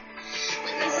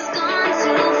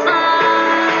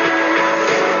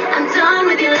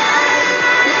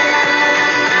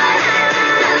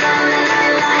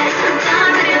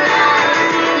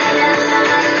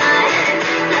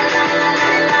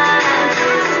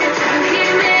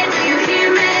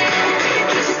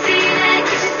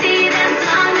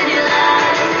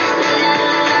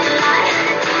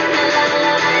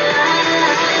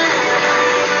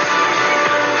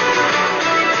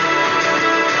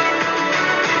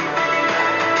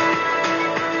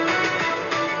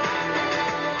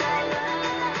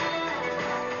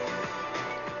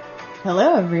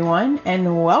Hello, everyone,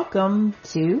 and welcome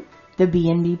to the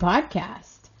B&B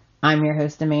Podcast. I'm your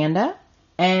host, Amanda,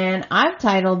 and I've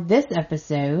titled this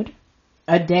episode,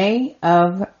 A Day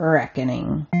of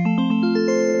Reckoning.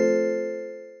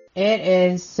 It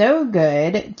is so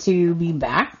good to be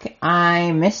back.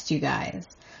 I missed you guys.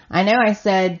 I know I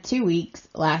said 2 weeks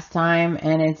last time,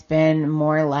 and it's been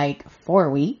more like 4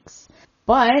 weeks,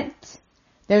 but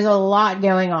there's a lot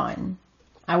going on.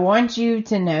 I want you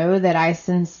to know that I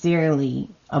sincerely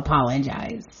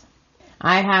apologize.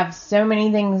 I have so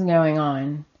many things going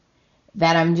on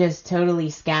that I'm just totally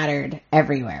scattered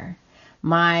everywhere.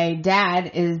 My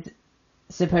dad is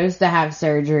supposed to have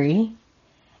surgery,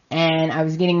 and I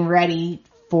was getting ready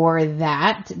for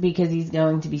that because he's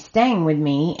going to be staying with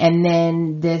me. And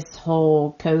then this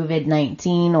whole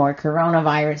COVID-19 or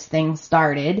coronavirus thing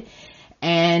started,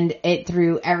 and it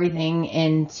threw everything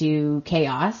into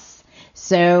chaos.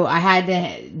 So I had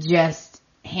to just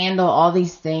handle all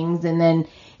these things, and then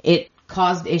it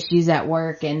caused issues at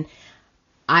work, and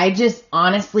I just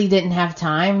honestly didn't have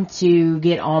time to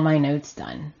get all my notes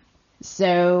done.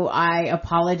 So I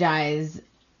apologize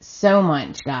so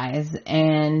much, guys,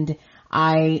 and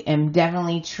I am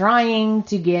definitely trying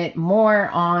to get more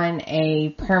on a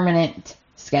permanent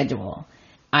schedule.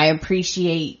 I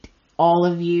appreciate all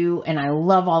of you, and I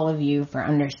love all of you for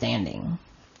understanding.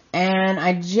 And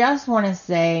I just want to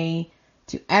say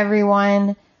to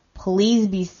everyone, please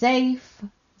be safe.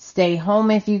 Stay home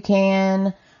if you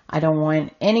can. I don't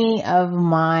want any of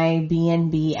my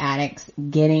B&B addicts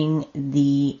getting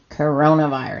the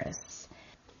coronavirus.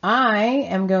 I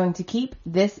am going to keep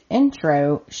this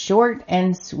intro short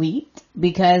and sweet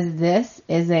because this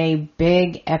is a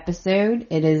big episode.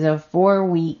 It is a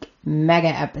 4-week mega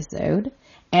episode,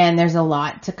 and there's a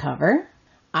lot to cover.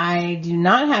 I do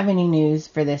not have any news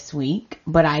for this week,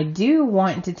 but I do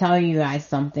want to tell you guys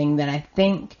something that I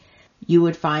think you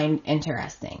would find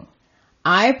interesting.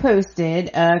 I posted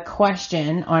a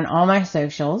question on all my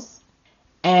socials,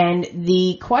 and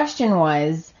the question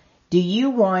was, do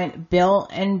you want Bill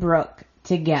and Brooke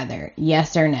together?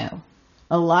 Yes or no?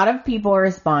 A lot of people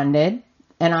responded,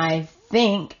 and I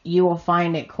think you will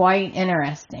find it quite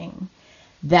interesting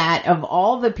that of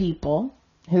all the people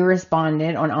who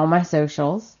responded on all my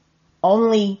socials,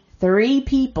 only 3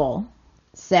 people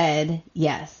said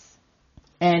yes,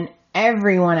 and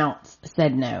everyone else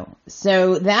said no.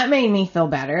 So that made me feel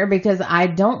better because I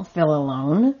don't feel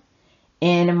alone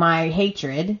in my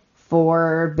hatred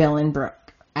for Bill and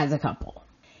Brooke as a couple.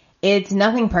 It's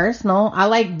nothing personal. I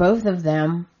like both of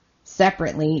them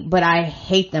separately, but I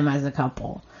hate them as a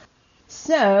couple.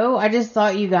 So I just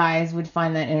thought you guys would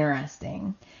find that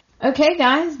interesting. Okay,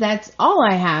 guys, that's all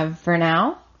I have for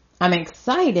now. I'm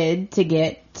excited to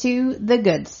get to the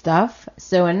good stuff.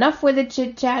 So enough with the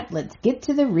chit chat. Let's get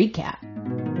to the recap.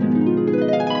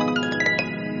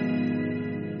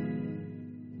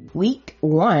 Week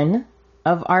 1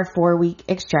 of our 4-week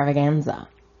extravaganza.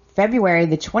 February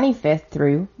the 25th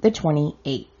through the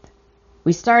 28th.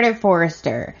 We start at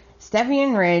Forrester. Steffi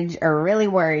and Ridge are really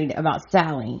worried about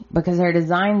Sally because her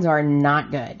designs are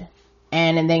not good,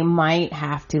 and they might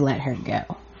have to let her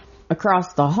go.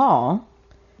 Across the hall,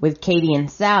 with Katie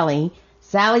and Sally,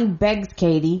 Sally begs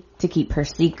Katie to keep her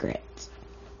secret.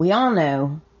 We all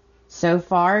know, so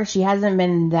far, she hasn't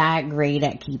been that great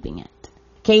at keeping it.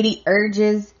 Katie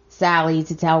urges Sally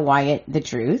to tell Wyatt the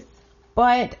truth,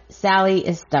 but Sally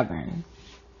is stubborn.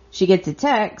 She gets a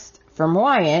text from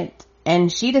Wyatt,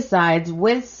 and she decides,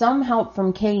 with some help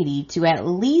from Katie, to at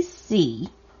least see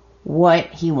what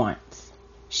he wants.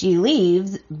 She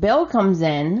leaves. Bill comes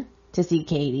in to see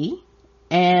Katie,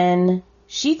 and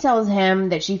she tells him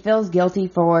that she feels guilty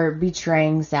for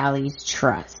betraying Sally's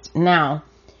trust. Now,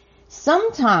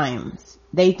 sometimes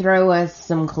they throw us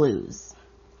some clues,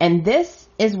 and this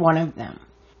is one of them.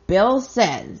 Bill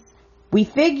says, "We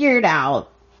figured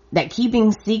out that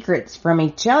keeping secrets from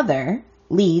each other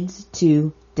leads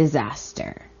to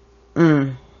disaster."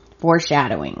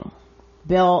 Foreshadowing.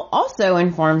 Bill also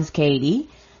informs Katie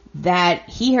that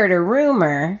he heard a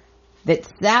rumor that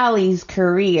Sally's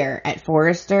career at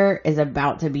Forrester is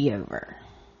about to be over.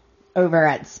 Over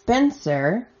at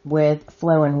Spencer with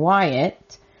Flo and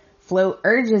Wyatt, Flo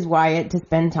urges Wyatt to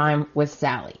spend time with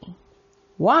Sally.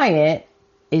 Wyatt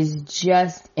is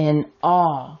just in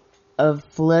awe of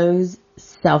Flo's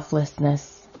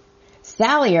selflessness.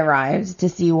 Sally arrives to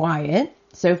see Wyatt,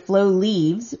 so Flo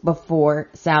leaves before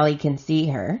Sally can see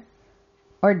her.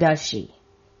 Or does she?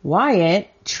 Wyatt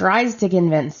tries to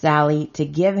convince Sally to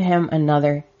give him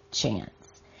another chance.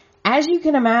 As you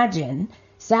can imagine,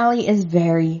 Sally is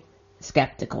very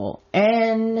skeptical,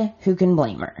 and who can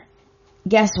blame her?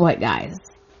 Guess what, guys?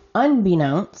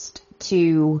 Unbeknownst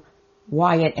to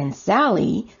Wyatt and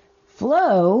Sally,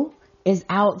 Flo is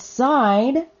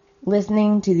outside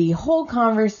listening to the whole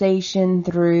conversation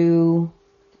through,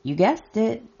 you guessed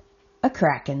it, a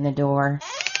crack in the door.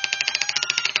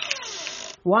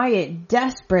 Wyatt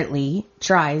desperately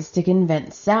tries to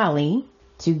convince Sally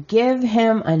to give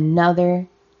him another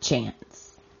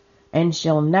chance, and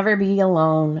she'll never be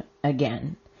alone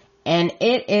again. And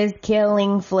it is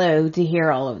killing Flo to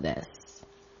hear all of this.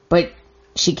 But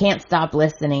she can't stop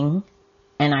listening,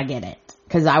 and I get it,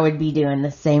 because I would be doing the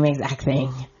same exact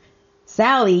thing.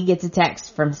 Sally gets a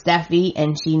text from Steffi,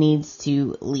 and she needs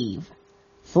to leave.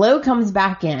 Flo comes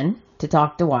back in to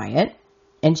talk to Wyatt,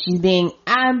 and she's being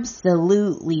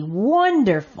absolutely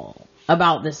wonderful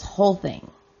about this whole thing.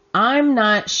 I'm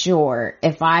not sure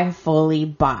if I fully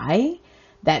buy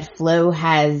that Flo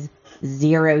has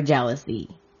zero jealousy.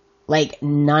 Like,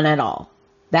 none at all.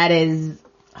 That is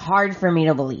hard for me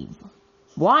to believe.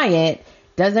 Wyatt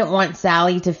doesn't want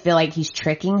Sally to feel like he's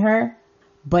tricking her,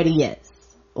 but he is.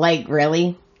 Like,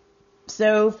 really?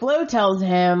 So Flo tells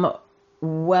him,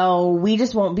 well, we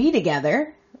just won't be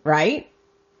together, right?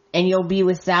 And you'll be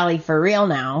with Sally for real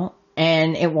now,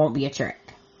 and it won't be a trick.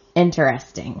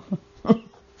 Interesting.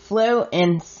 Flo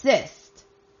insists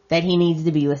that he needs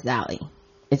to be with Sally.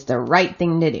 It's the right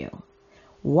thing to do.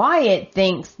 Wyatt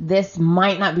thinks this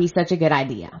might not be such a good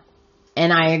idea.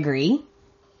 And I agree.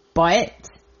 But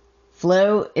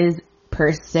Flo is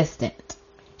persistent.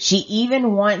 She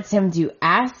even wants him to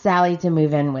ask Sally to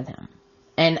move in with him.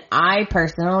 And I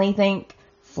personally think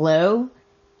Flo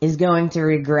is going to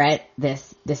regret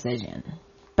this decision.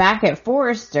 Back at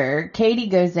Forrester, Katie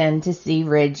goes in to see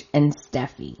Ridge and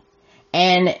Steffi.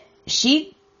 And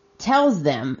she tells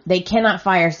them they cannot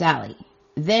fire Sally.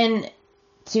 Then,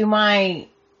 to my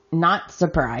not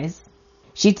surprise,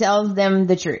 she tells them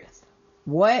the truth.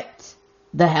 What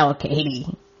the hell,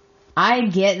 Katie? I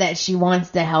get that she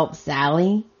wants to help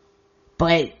Sally,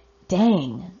 but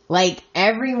dang, like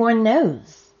everyone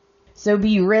knows. So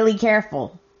be really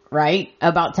careful, right,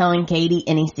 about telling Katie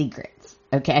any secrets,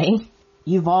 okay?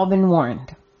 You've all been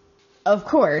warned. Of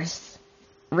course,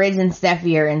 Ridge and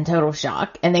Steffi are in total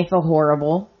shock, and they feel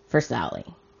horrible for Sally.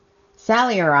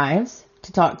 Sally arrives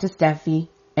to talk to Steffi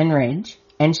and Ridge,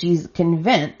 and she's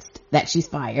convinced that she's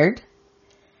fired.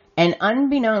 And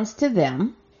unbeknownst to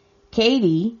them,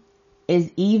 Katie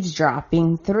is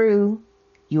eavesdropping through,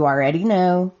 you already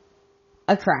know,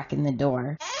 a crack in the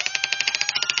door.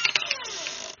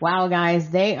 Wow, guys,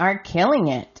 they are killing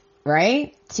it,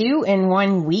 right? 2 in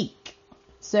 1 week.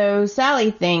 So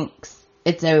Sally thinks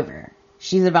it's over.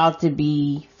 She's about to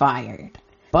be fired.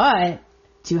 But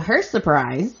to her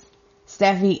surprise,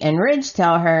 Steffi and Ridge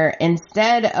tell her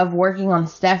instead of working on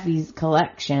Steffi's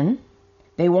collection,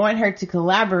 they want her to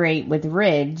collaborate with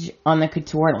Ridge on the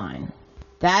couture line.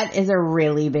 That is a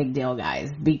really big deal,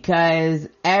 guys, because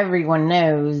everyone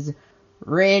knows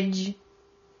Ridge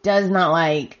does not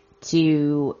like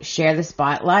to share the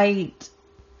spotlight,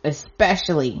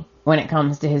 especially when it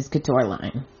comes to his couture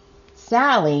line.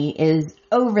 Sally is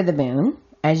over the moon,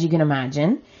 as you can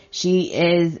imagine. She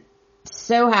is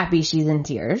so happy she's in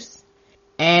tears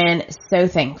and so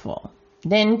thankful.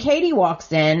 Then Katie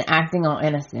walks in acting all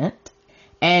innocent,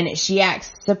 and she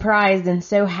acts surprised and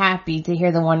so happy to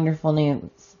hear the wonderful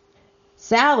news.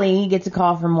 Sally gets a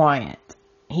call from Wyatt.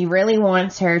 He really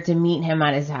wants her to meet him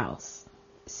at his house.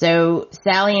 So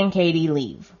Sally and Katie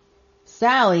leave.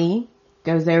 Sally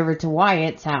goes over to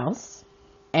Wyatt's house,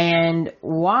 and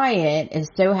Wyatt is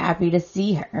so happy to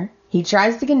see her. He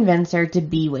tries to convince her to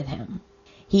be with him.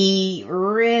 He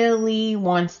really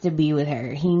wants to be with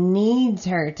her. He needs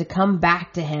her to come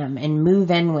back to him and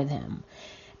move in with him.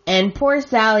 And poor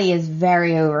Sally is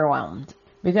very overwhelmed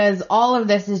because all of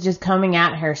this is just coming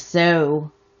at her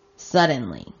so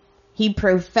suddenly. He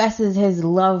professes his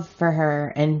love for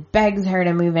her and begs her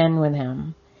to move in with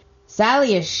him.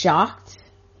 Sally is shocked,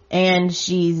 and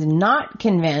she's not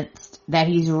convinced that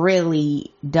he's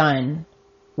really done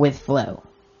with Flo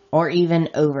or even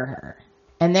over her.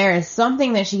 And there is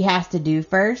something that she has to do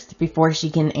first before she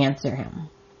can answer him.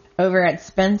 Over at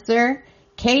Spencer,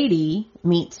 Katie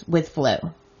meets with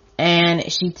Flo.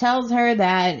 And she tells her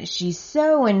that she's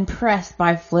so impressed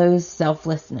by Flo's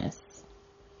selflessness.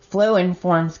 Flo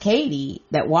informs Katie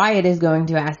that Wyatt is going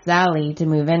to ask Sally to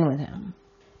move in with him.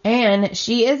 And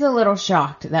she is a little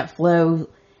shocked that Flo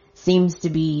seems to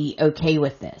be okay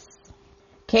with this.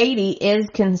 Katie is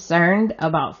concerned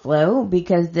about Flo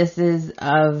because this is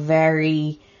a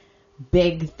very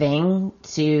big thing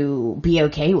to be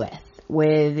okay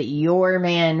with your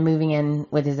man moving in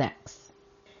with his ex.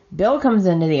 Bill comes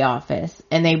into the office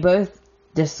and they both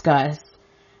discuss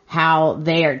how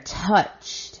they are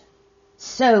touched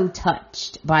so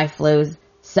touched by Flo's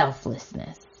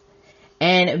selflessness.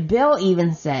 And Bill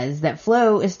even says that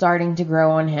Flo is starting to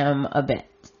grow on him a bit.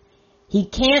 He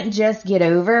can't just get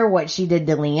over what she did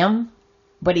to Liam,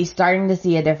 but he's starting to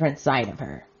see a different side of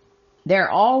her.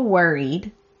 They're all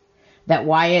worried that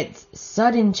Wyatt's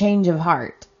sudden change of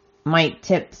heart might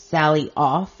tip Sally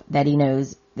off that he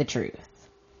knows the truth.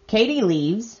 Katie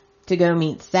leaves to go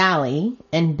meet Sally,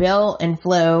 and Bill and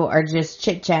Flo are just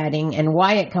chit-chatting, and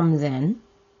Wyatt comes in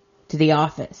to the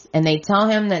office, and they tell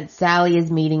him that Sally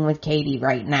is meeting with Katie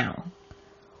right now.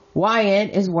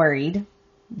 Wyatt is worried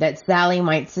that Sally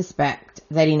might suspect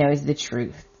that he knows the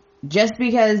truth, just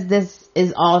because this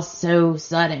is all so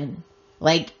sudden.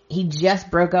 Like, he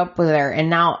just broke up with her, and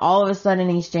now all of a sudden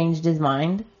he's changed his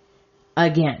mind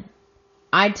again.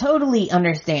 I totally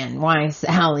understand why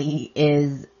Sally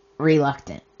is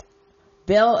reluctant.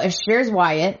 Bill assures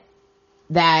Wyatt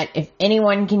that if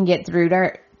anyone can get through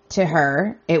to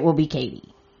her, it will be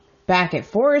Katie. Back at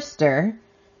Forrester,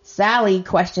 Sally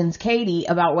questions Katie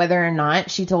about whether or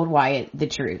not she told Wyatt the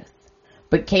truth.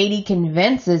 But Katie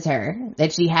convinces her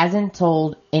that she hasn't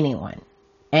told anyone.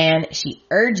 And she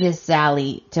urges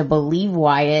Sally to believe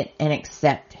Wyatt and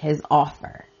accept his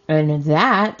offer. And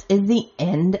that is the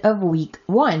end of week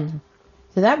 1.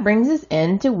 So that brings us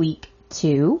into week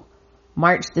 2,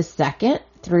 March the 2nd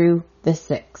through the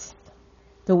 6th.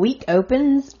 The week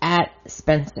opens at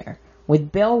Spencer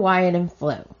with Bill, Wyatt, and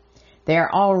Flo. They are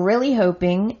all really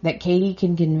hoping that Katie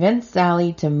can convince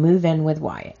Sally to move in with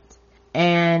Wyatt.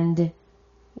 And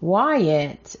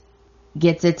Wyatt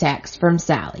gets a text from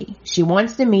Sally. She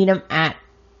wants to meet him at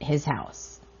his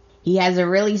house. He has a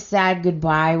really sad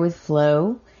goodbye with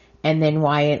Flo, and then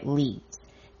Wyatt leaves.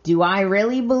 Do I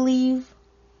really believe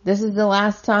this is the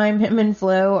last time him and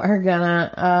Flo are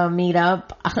gonna meet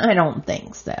up? I don't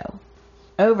think so.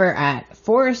 Over at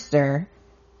Forrester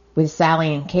with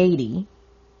Sally and Katie,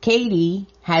 Katie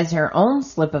has her own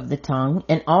slip of the tongue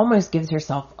and almost gives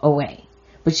herself away.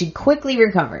 But she quickly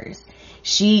recovers.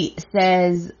 She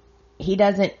says he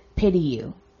doesn't pity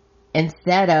you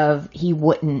instead of he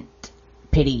wouldn't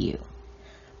pity you.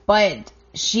 But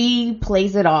she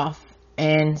plays it off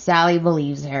and Sally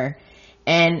believes her.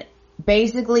 And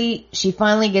basically she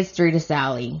finally gets through to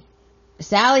Sally.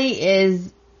 Sally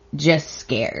is just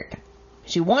scared.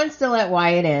 She wants to let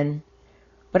Wyatt in,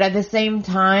 but at the same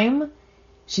time,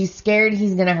 she's scared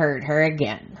he's gonna hurt her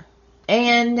again.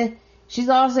 And she's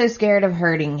also scared of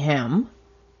hurting him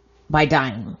by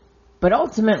dying. But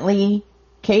ultimately,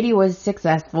 Katie was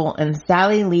successful and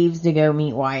Sally leaves to go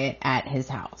meet Wyatt at his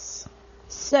house.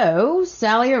 So,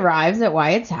 Sally arrives at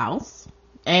Wyatt's house,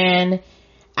 and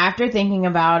after thinking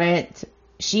about it,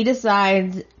 she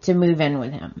decides to move in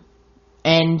with him.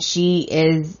 And she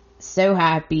is so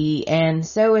happy, and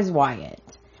so is Wyatt.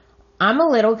 I'm a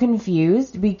little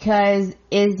confused because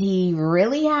is he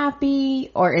really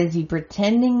happy or is he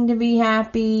pretending to be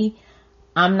happy?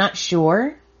 I'm not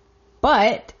sure.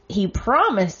 But he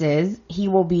promises he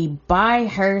will be by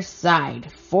her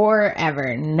side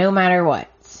forever, no matter what.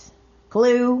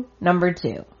 Clue number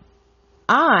 2.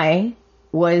 I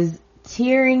was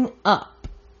tearing up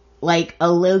like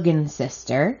a Logan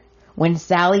sister when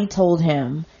Sally told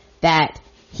him that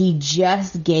he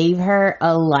just gave her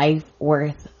a life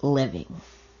worth living.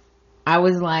 I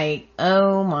was like,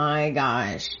 oh my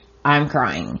gosh, I'm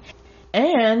crying.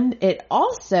 And it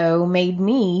also made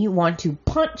me want to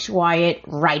punch Wyatt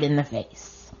right in the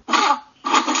face.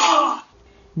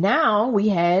 Now we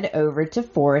head over to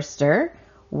Forrester,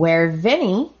 where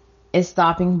Vinny is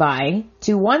stopping by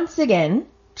to once again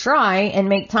try and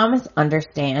make Thomas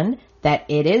understand that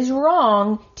it is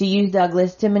wrong to use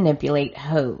Douglas to manipulate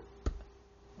Hope.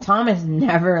 Thomas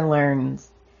never learns.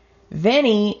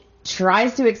 Vinny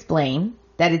tries to explain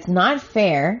that it's not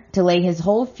fair to lay his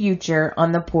whole future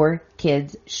on the poor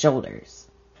kid's shoulders.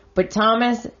 But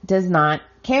Thomas does not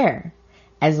care,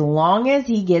 as long as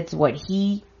he gets what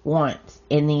he wants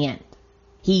in the end.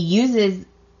 He uses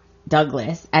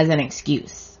Douglas as an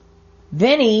excuse.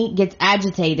 Vinny gets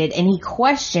agitated and he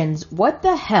questions what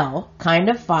the hell kind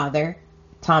of father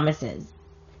Thomas is.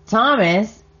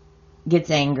 Thomas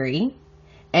gets angry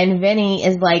and Vinny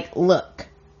is like, look,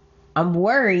 I'm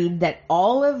worried that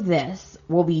all of this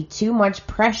will be too much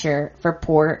pressure for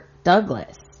poor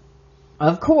Douglas.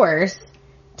 Of course,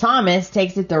 Thomas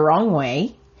takes it the wrong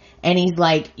way and he's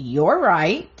like, you're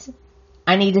right.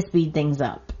 I need to speed things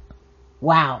up.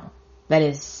 Wow, that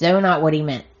is so not what he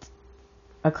meant.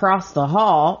 Across the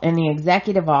hall in the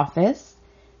executive office,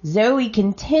 Zoe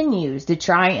continues to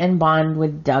try and bond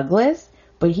with Douglas,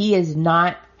 but he is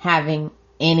not having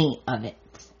any of it.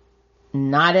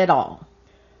 Not at all.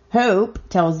 Hope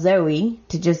tells Zoe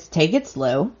to just take it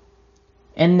slow,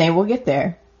 and they will get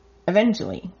there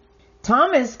eventually.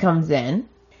 Thomas comes in,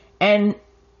 and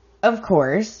of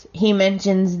course, he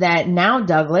mentions that now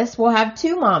Douglas will have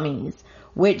 2 mommies,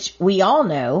 which we all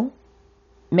know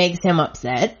makes him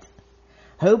upset.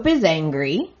 Hope is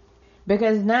angry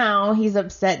because now he's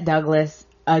upset Douglas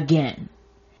again.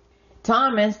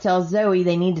 Thomas tells Zoe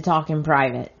they need to talk in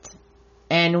private.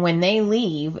 And when they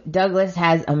leave, Douglas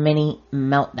has a mini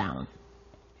meltdown.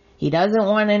 He doesn't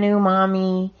want a new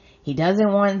mommy. He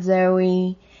doesn't want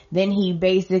Zoe. Then he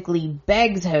basically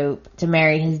begs Hope to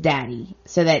marry his daddy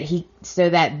so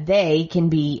that they can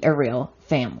be a real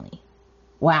family.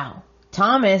 Wow.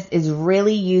 Thomas is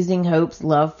really using Hope's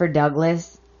love for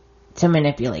Douglas to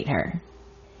manipulate her.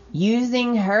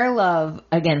 Using her love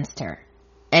against her.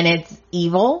 And it's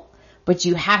evil, but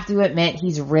you have to admit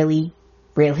he's really,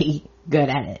 really good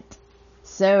at it.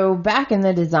 So back in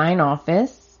the design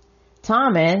office,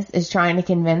 Thomas is trying to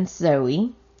convince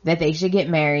Zoe that they should get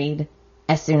married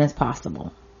as soon as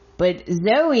possible. But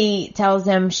Zoe tells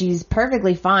him she's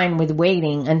perfectly fine with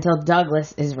waiting until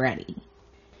Douglas is ready.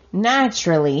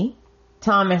 Naturally,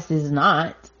 Thomas is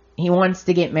not. He wants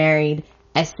to get married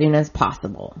as soon as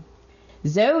possible.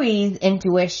 Zoe's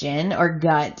intuition or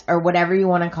gut or whatever you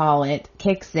want to call it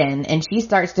kicks in, and she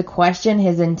starts to question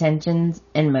his intentions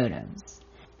and motives.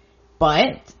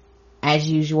 But, as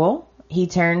usual, he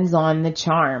turns on the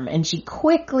charm and she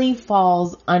quickly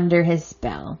falls under his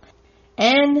spell.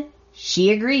 And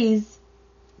she agrees.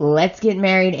 Let's get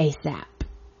married ASAP.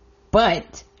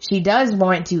 But she does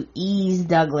want to ease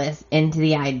Douglas into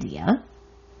the idea.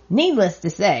 Needless to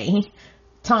say,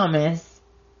 Thomas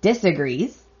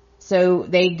disagrees. So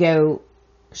they go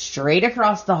straight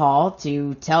across the hall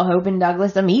to tell Hope and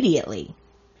Douglas immediately.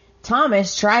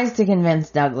 Thomas tries to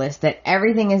convince Douglas that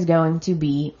everything is going to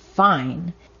be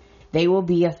fine. They will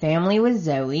be a family with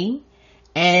Zoe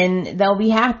and they'll be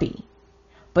happy.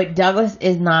 But Douglas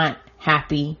is not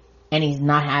happy and he's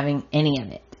not having any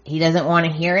of it. He doesn't want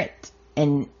to hear it,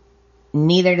 and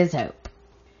neither does Hope.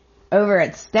 Over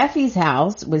at Steffi's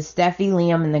house with Steffi,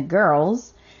 Liam, and the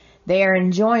girls, they are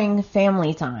enjoying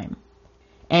family time.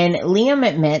 And Liam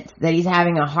admits that he's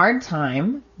having a hard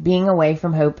time being away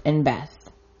from Hope and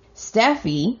Beth.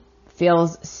 Steffi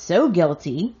feels so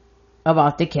guilty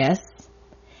about the kiss.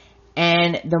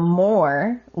 And the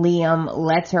more Liam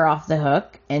lets her off the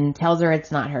hook and tells her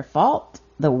it's not her fault,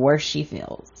 the worse she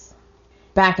feels.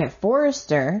 Back at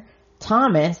Forrester,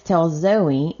 Thomas tells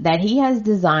Zoe that he has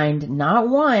designed not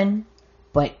 1,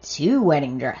 but 2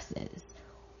 wedding dresses.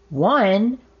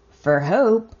 One for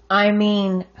Hope,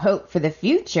 Hope for the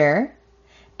future,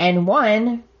 and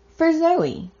one for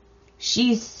Zoe.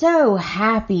 She's so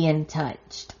happy and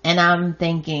touched, and I'm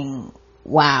thinking,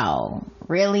 wow,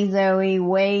 really, Zoe?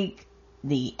 Wake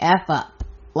the F up.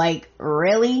 Like,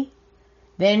 really?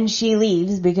 Then she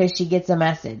leaves because she gets a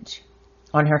message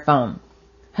on her phone.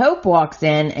 Hope walks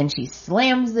in and she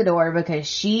slams the door because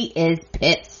she is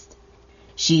pissed.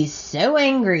 She's so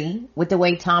angry with the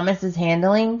way Thomas is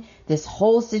handling this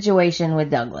whole situation with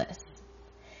Douglas.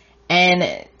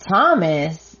 And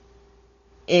Thomas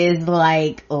is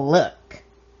like, look,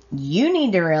 you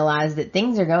need to realize that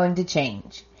things are going to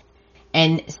change.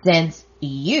 And since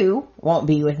you won't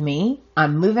be with me,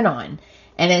 I'm moving on.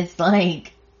 And it's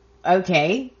like,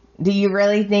 okay, do you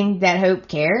really think that Hope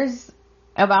cares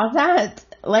about that?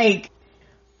 Like,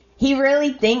 he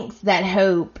really thinks that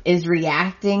Hope is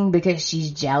reacting because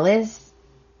she's jealous,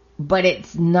 but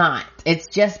it's not. It's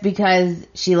just because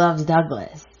she loves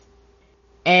Douglas.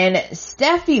 And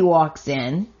Steffi walks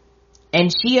in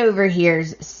and she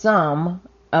overhears some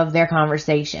of their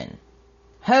conversation.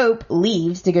 Hope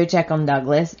leaves to go check on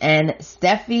Douglas, and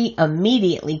Steffi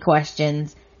immediately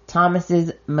questions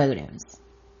Thomas's motives.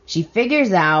 She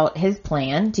figures out his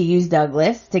plan to use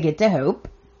Douglas to get to Hope,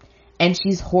 and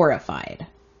she's horrified.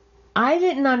 I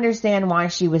didn't understand why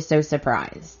she was so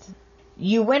surprised.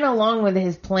 You went along with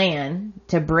his plan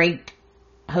to break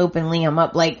Hope and Liam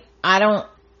up. Like,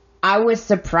 I was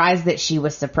surprised that she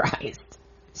was surprised.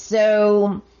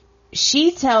 So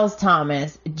she tells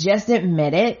Thomas, just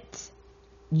admit it.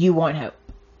 You want Hope.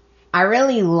 I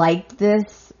really liked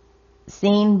this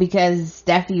scene because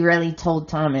Steffi really told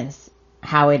Thomas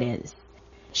how it is.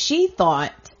 She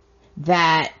thought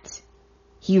that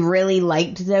he really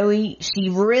liked Zoe. She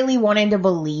really wanted to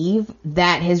believe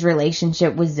that his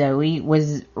relationship with Zoe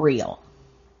was real.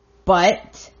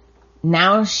 But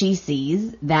now she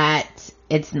sees that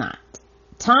it's not.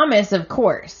 Thomas, of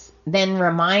course, then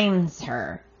reminds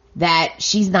her that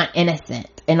she's not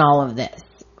innocent in all of this.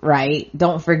 Right?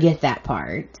 Don't forget that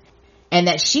part. and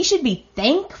that she should be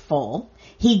thankful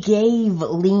he gave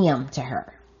Liam to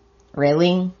her.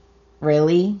 Really?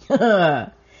 Really?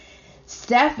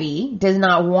 Steffi does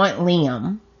not want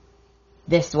Liam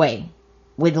this way,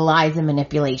 with lies and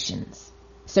manipulations.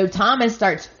 So Thomas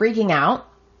starts freaking out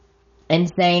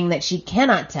and saying that she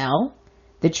cannot tell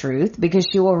the truth because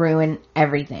she will ruin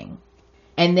everything.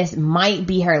 And this might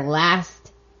be her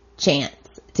last chance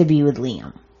to be with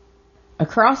Liam.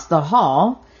 Across the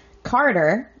hall,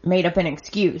 Carter made up an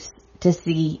excuse to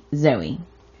see Zoe.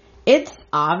 It's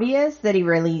obvious that he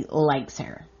really likes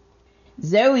her.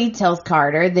 Zoe tells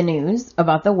Carter the news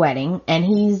about the wedding, and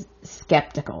he's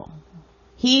skeptical.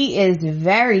 He is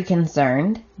very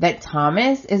concerned that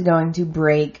Thomas is going to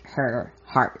break her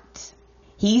heart.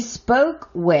 He spoke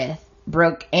with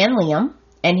Brooke and Liam,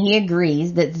 and he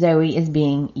agrees that Zoe is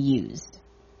being used.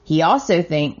 He also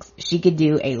thinks she could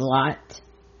do a lot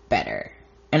better.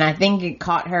 And I think it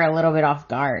caught her a little bit off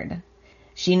guard.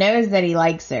 She knows that he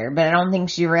likes her, but I don't think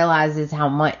she realizes how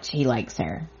much he likes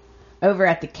her. Over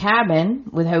at the cabin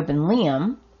with Hope and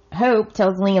Liam, Hope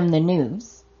tells Liam the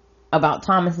news about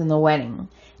Thomas and the wedding.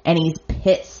 And he's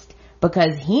pissed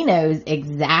because he knows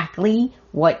exactly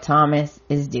what Thomas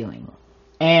is doing.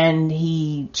 And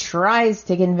he tries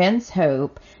to convince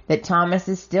Hope that Thomas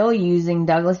is still using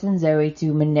Douglas and Zoe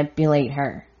to manipulate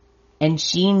her. And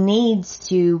she needs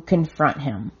to confront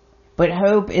him. But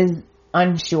Hope is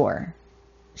unsure.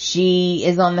 She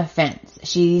is on the fence.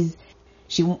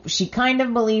 She kind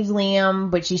of believes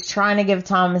Liam, but she's trying to give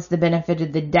Thomas the benefit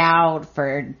of the doubt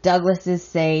for Douglas's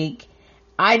sake.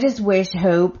 I just wish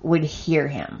Hope would hear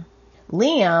him.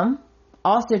 Liam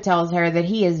also tells her that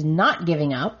he is not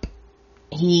giving up.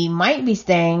 He might be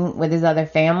staying with his other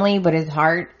family, but his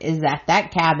heart is at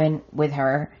that cabin with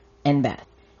her and Beth.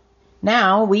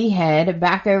 Now we head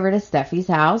back over to Steffi's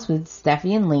house with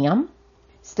Steffi and Liam.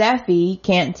 Steffi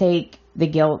can't take the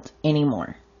guilt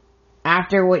anymore.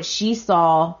 After what she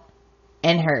saw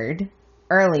and heard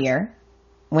earlier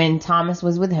when Thomas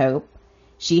was with Hope,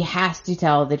 she has to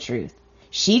tell the truth.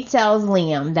 She tells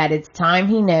Liam that it's time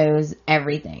he knows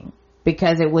everything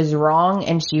because it was wrong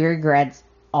and she regrets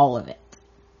all of it.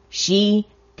 She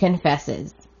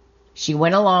confesses. She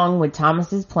went along with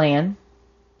Thomas's plan.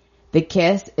 The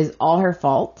kiss is all her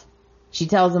fault. She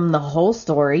tells him the whole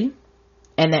story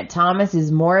and that Thomas is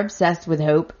more obsessed with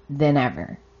Hope than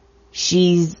ever.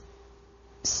 She's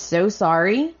so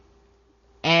sorry,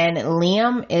 and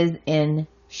Liam is in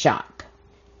shock.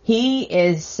 He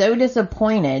is so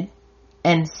disappointed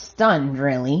and stunned,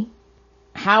 really.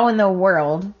 How in the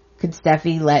world could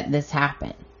Steffi let this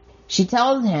happen? She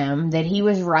tells him that he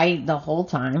was right the whole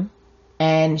time,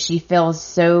 and she feels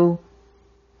so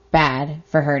bad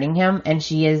for hurting him, and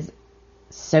she is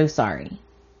so sorry.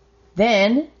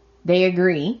 Then they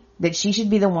agree that she should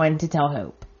be the one to tell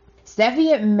Hope.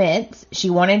 Steffi admits she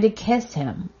wanted to kiss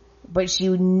him, but she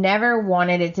never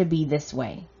wanted it to be this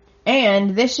way.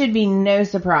 And this should be no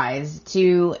surprise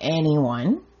to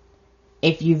anyone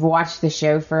if you've watched the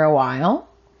show for a while.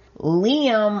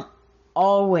 Liam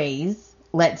always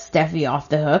lets Steffi off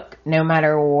the hook no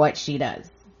matter what she does.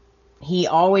 He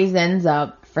always ends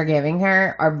up forgiving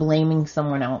her or blaming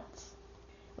someone else.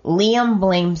 Liam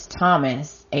blames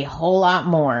Thomas a whole lot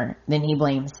more than he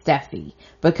blames Steffi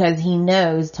because he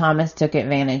knows Thomas took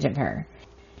advantage of her.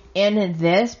 In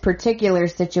this particular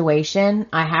situation,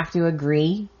 I have to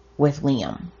agree with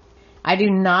Liam. I do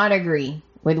not agree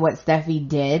with what Steffi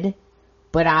did,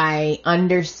 but I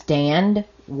understand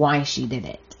why she did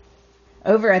it.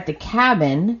 Over at the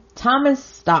cabin, Thomas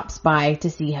stops by to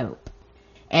see Hope,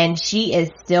 and she is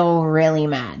still really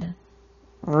mad.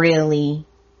 Really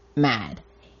mad.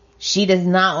 She does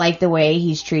not like the way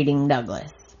he's treating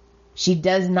Douglas. She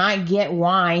does not get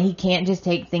why he can't just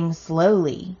take things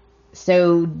slowly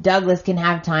so Douglas can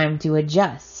have time to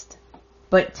adjust.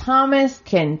 But Thomas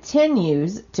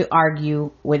continues to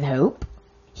argue with Hope.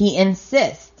 He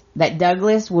insists that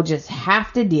Douglas will just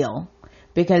have to deal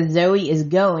because Zoe is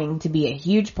going to be a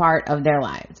huge part of their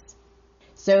lives.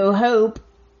 So Hope,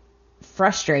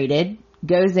 frustrated,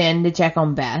 goes in to check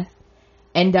on Beth,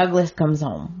 and Douglas comes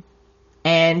home.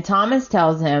 And Thomas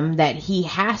tells him that he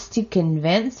has to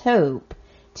convince Hope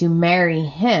to marry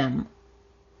him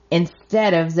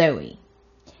instead of Zoe,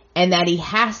 and that he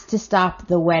has to stop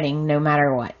the wedding no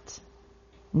matter what.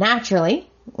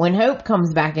 Naturally, when Hope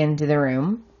comes back into the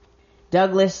room,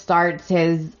 Douglas starts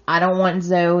his, I don't want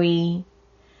Zoe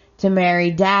to marry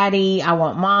Daddy, I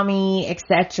want Mommy,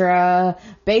 etc.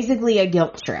 Basically a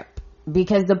guilt trip,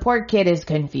 because the poor kid is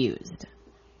confused.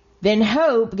 Then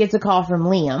Hope gets a call from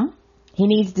Liam. He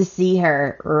needs to see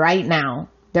her right now.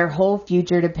 Their whole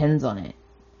future depends on it.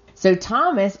 So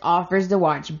Thomas offers to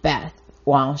watch Beth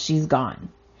while she's gone.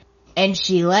 And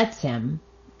she lets him,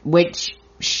 which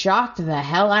shocked the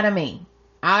hell out of me.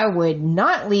 I would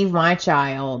not leave my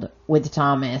child with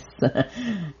Thomas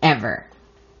ever.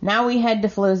 Now we head to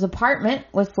Flo's apartment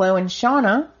with Flo and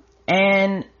Shauna,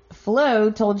 and Flo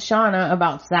told Shauna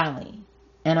about Sally.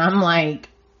 And I'm like,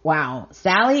 wow,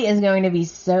 Sally is going to be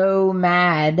so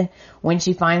mad when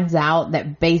she finds out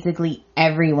that basically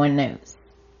everyone knows.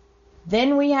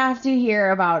 Then we have to hear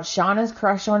about Shauna's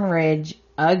crush on Ridge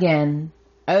again.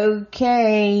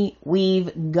 Okay,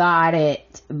 we've got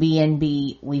it,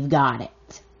 B&B, we've got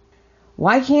it.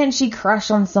 Why can't she crush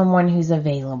on someone who's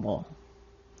available?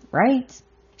 Right?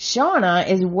 Shauna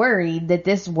is worried that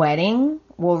this wedding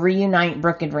will reunite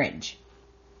Brooke and Ridge.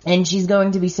 And she's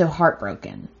going to be so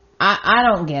heartbroken. I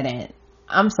don't get it.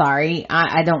 I'm sorry.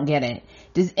 I don't get it.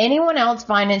 Does anyone else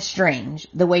find it strange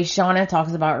the way Shauna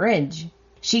talks about Ridge?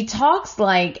 She talks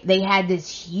like they had this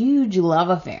huge love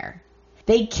affair.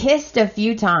 They kissed a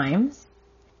few times.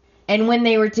 And when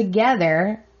they were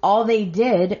together, all they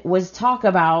did was talk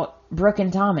about Brooke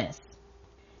and Thomas.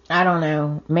 I don't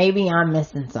know. Maybe I'm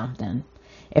missing something.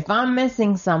 If I'm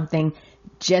missing something,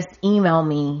 just email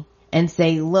me and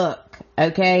say, look,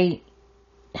 okay,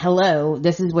 hello,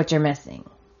 this is what you're missing.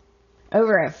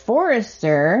 Over at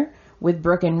Forrester with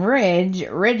Brooke and Ridge,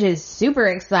 Ridge is super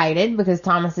excited because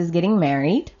Thomas is getting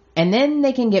married, and then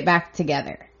they can get back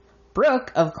together.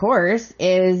 Brooke, of course,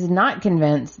 is not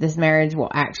convinced this marriage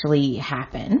will actually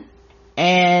happen,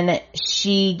 and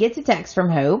she gets a text from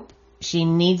Hope. She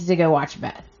needs to go watch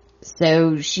Beth.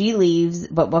 So she leaves,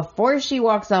 but before she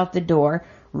walks out the door,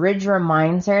 Ridge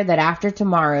reminds her that after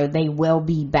tomorrow, they will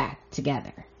be back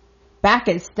together. Back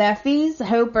at Steffi's,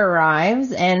 Hope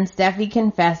arrives, and Steffi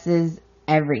confesses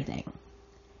everything.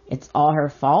 It's all her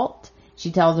fault.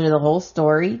 She tells her the whole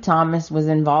story. Thomas was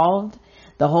involved.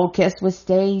 The whole kiss was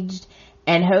staged,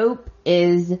 and Hope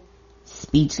is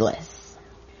speechless.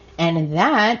 And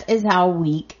that is how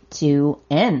week 2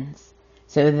 ends.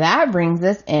 So that brings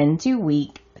us into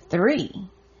week 3,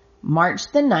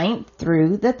 March the 9th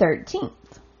through the 13th.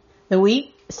 The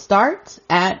week starts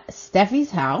at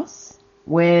Steffi's house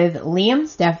with Liam,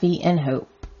 Steffi, and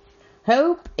Hope.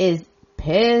 Hope is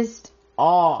pissed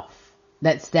off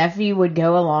that Steffi would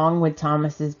go along with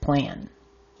Thomas's plan.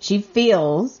 She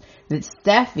feels that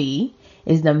Steffi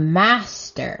is the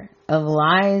master of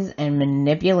lies and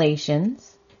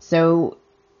manipulations, so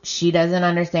she doesn't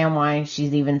understand why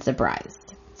she's even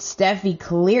surprised. Steffi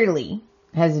clearly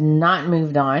has not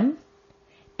moved on,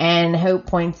 and Hope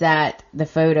points at the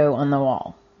photo on the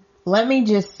wall. Let me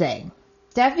just say,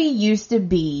 Steffi used to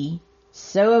be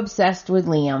so obsessed with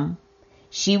Liam,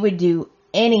 she would do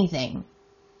anything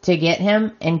to get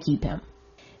him and keep him.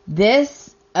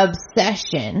 This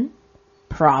obsession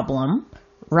problem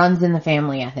runs in the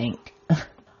family, I think.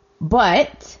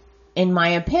 But, in my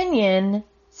opinion,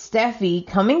 Steffi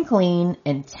coming clean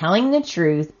and telling the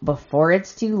truth before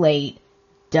it's too late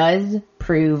does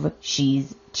prove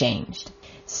she's changed.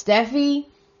 Steffi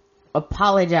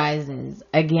apologizes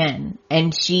again,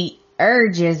 and she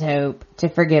urges Hope to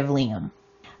forgive Liam.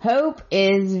 Hope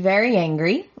is very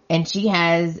angry, and she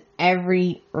has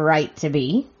every right to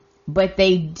be, but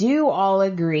they do all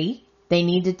agree they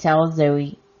need to tell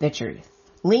Zoe the truth.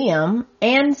 Liam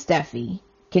and Steffi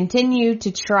continue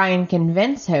to try and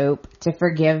convince Hope to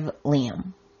forgive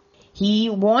Liam. He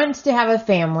wants to have a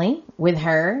family with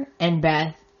her and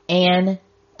Beth and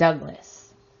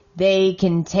Douglas. They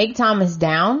can take Thomas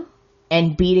down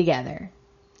and be together.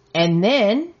 And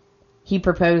then he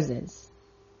proposes.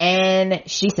 And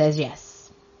she says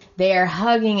yes. They are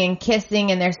hugging and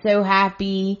kissing and they're so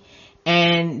happy.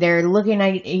 And they're looking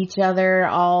at each other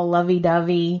all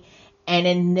lovey-dovey. And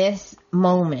in this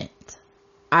moment,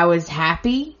 I was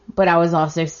happy, but I was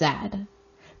also sad.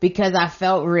 Because I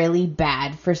felt really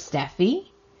bad for Steffi.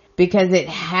 Because it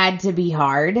had to be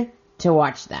hard to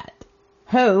watch that.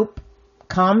 Hope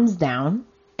calms down,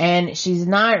 and she's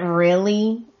not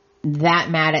really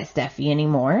that mad at Steffi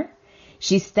anymore.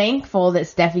 She's thankful that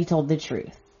Steffi told the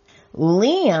truth.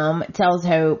 Liam tells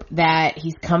Hope that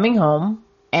he's coming home,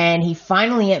 and he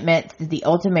finally admits that the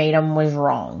ultimatum was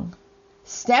wrong.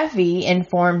 Steffi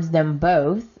informs them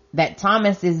both that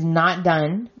Thomas is not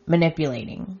done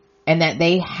manipulating, and that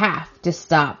they have to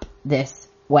stop this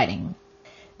wedding.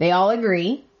 They all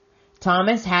agree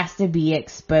Thomas has to be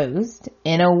exposed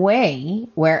in a way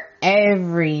where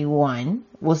everyone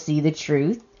will see the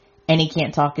truth and he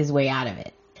can't talk his way out of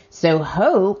it. So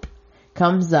Hope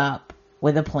comes up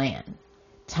with a plan.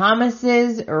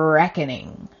 Thomas's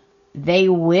reckoning. They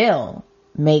will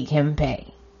make him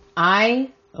pay.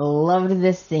 I loved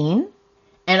this scene,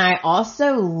 And I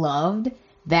also loved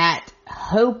that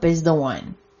Hope is the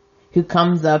one who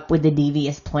comes up with the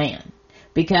devious plan,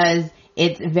 because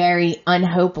it's very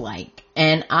unhope-like,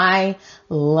 and I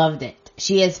loved it.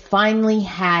 She has finally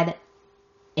had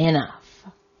enough.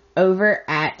 Over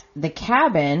at the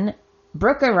cabin,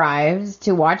 Brooke arrives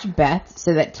to watch Beth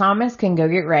so that Thomas can go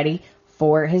get ready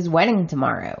for his wedding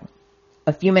tomorrow.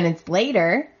 A few minutes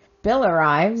later, Bill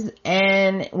arrives,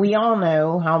 and we all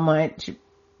know how much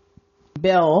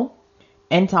Bill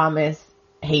and Thomas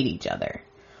hate each other.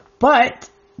 But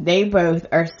they both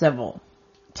are civil.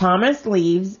 Thomas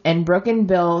leaves, and Brooke and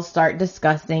Bill start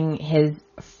discussing his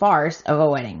farce of a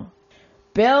wedding.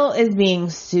 Bill is being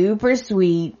super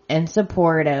sweet and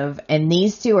supportive, and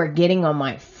these two are getting on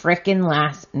my frickin'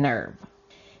 last nerve.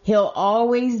 He'll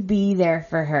always be there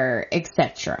for her,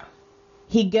 etc.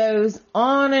 He goes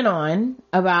on and on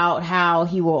about how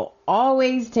he will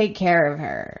always take care of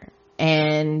her,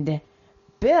 and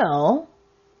Bill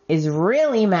is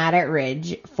really mad at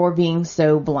Ridge for being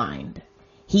so blind.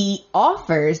 He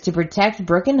offers to protect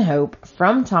Brooke and Hope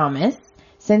from Thomas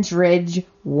since Ridge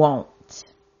won't.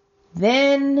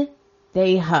 Then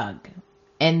they hug,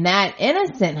 and that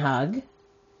innocent hug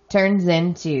turns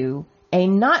into a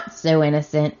not so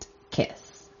innocent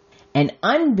kiss. And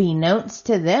unbeknownst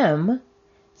to them,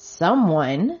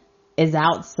 someone is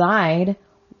outside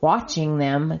watching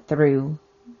them through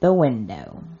the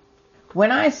window.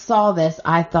 When I saw this,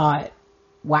 I thought,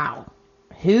 wow,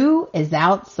 who is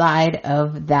outside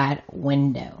of that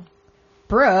window?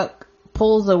 Brooke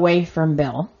pulls away from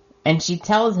Bill, and she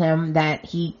tells him that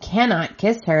he cannot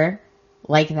kiss her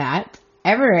like that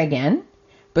ever again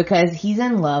because he's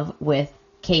in love with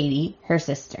Katie, her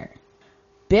sister.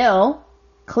 Bill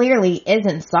clearly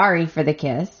isn't sorry for the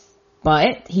kiss,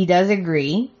 but he does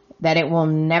agree that it will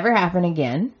never happen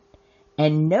again,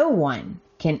 and no one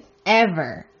can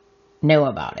ever know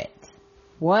about it.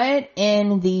 What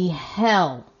in the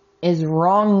hell is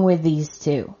wrong with these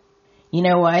two? You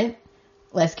know what?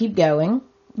 Let's keep going,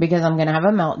 because I'm going to have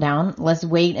a meltdown. Let's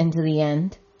wait until the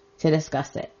end to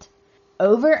discuss it.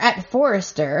 Over at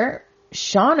Forrester,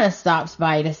 Shauna stops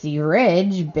by to see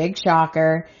Ridge, big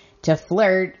shocker, to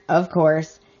flirt, of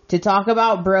course, to talk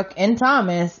about Brooke and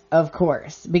Thomas, of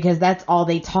course, because that's all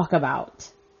they talk about.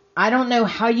 I don't know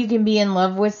how you can be in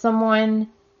love with someone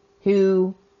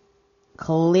who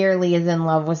clearly is in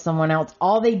love with someone else.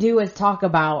 All they do is talk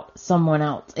about someone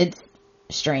else. It's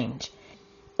strange.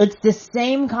 It's the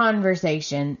same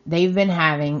conversation they've been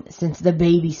having since the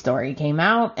baby story came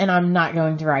out, and I'm not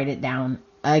going to write it down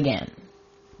again.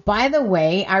 By the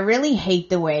way, I really hate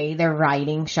the way they're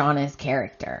writing Shauna's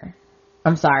character.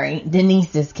 I'm sorry,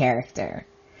 Denise's character.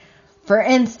 For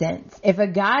instance, if a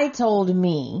guy told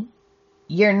me,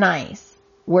 "You're nice,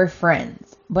 we're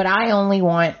friends, but I only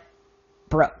want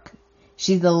Brooke.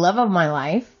 She's the love of my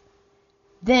life,"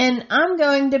 then I'm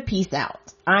going to peace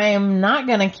out. I am not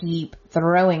going to keep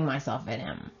throwing myself at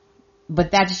him.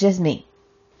 But that's just me.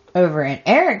 Over at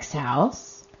Eric's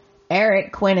house,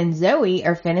 Eric, Quinn, and Zoe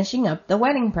are finishing up the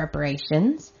wedding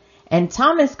preparations, and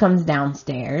Thomas comes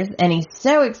downstairs, and he's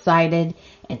so excited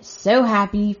and so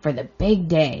happy for the big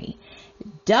day.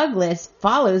 Douglas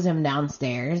follows him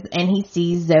downstairs, and he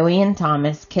sees Zoe and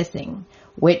Thomas kissing,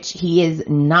 which he is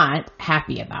not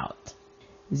happy about.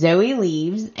 Zoe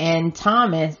leaves, and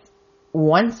Thomas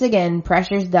once again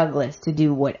pressures Douglas to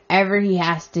do whatever he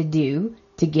has to do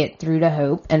to get through to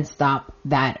Hope and stop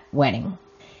that wedding.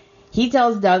 He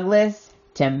tells Douglas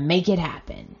to make it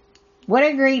happen. What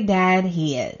a great dad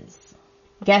he is.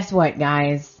 Guess what,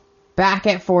 guys? Back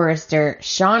at Forrester,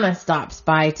 Shauna stops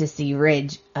by to see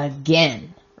Ridge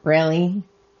again. Really?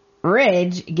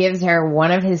 Ridge gives her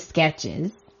one of his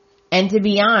sketches, and to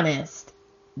be honest,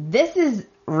 this is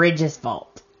Ridge's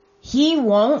fault. He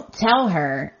won't tell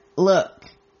her, "Look,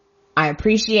 I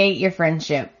appreciate your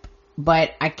friendship,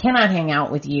 but I cannot hang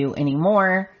out with you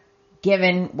anymore.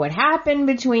 Given what happened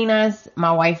between us,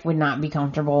 my wife would not be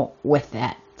comfortable with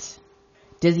that."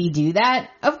 Does he do that?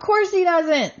 Of course he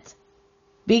doesn't.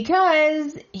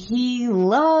 Because he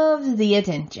loves the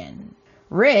attention.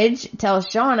 Ridge tells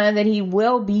Shauna that he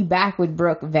will be back with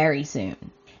Brooke very soon,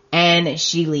 and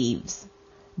she leaves.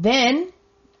 Then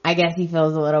I guess he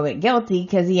feels a little bit guilty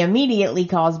because he immediately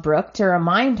calls Brooke to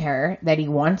remind her that he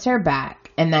wants her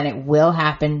back and that it will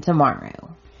happen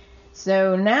tomorrow.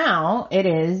 So now it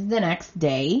is the next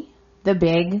day, the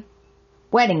big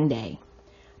wedding day.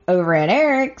 Over at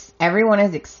Eric's, everyone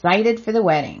is excited for the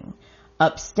wedding.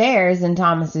 Upstairs in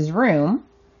Thomas's room,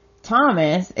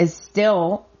 Thomas is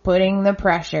still putting the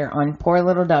pressure on poor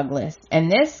little Douglas,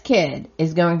 and this kid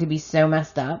is going to be so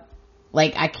messed up,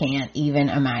 like I can't even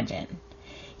imagine.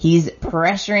 He's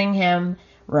pressuring him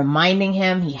reminding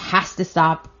him he has to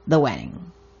stop the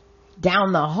wedding.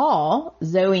 Down the hall,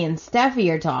 Zoe and Steffi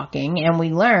are talking, and we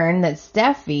learn that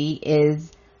Steffi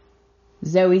is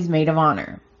Zoe's maid of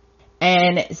honor.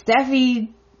 And Steffi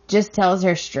just tells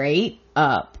her straight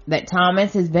up that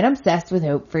Thomas has been obsessed with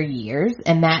Hope for years,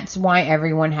 and that's why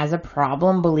everyone has a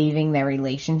problem believing their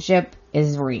relationship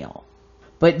is real.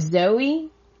 But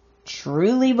Zoe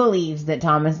truly believes that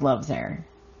Thomas loves her.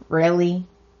 Really?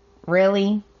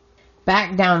 Really?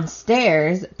 Back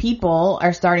downstairs, people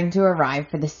are starting to arrive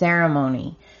for the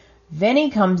ceremony. Vinny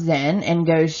comes in and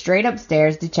goes straight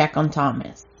upstairs to check on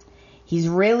Thomas. He's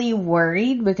really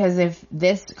worried because if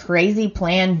this crazy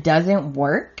plan doesn't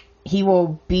work, he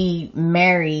will be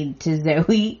married to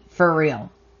Zoe for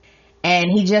real. And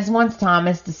he just wants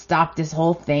Thomas to stop this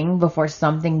whole thing before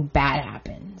something bad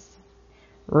happens.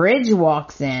 Ridge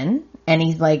walks in and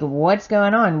he's like, what's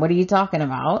going on? What are you talking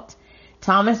about?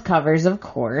 Thomas covers, of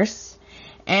course.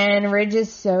 And Ridge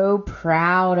is so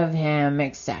proud of him,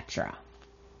 etc.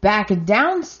 Back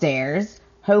downstairs,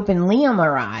 Hope and Liam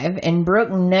arrive, and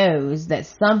Brooke knows that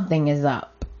something is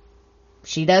up.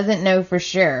 She doesn't know for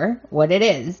sure what it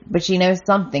is, but she knows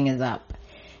something is up.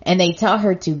 And they tell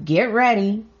her to get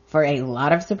ready for a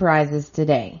lot of surprises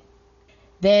today.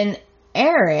 Then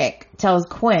Eric tells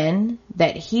Quinn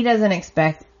that he doesn't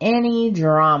expect any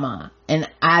drama. And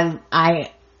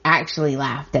I actually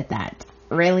laughed at that.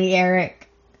 Really, Eric?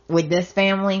 With this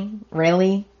family?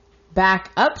 Really?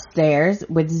 Back upstairs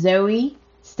with Zoe,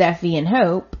 Steffi, and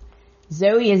Hope,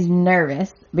 Zoe is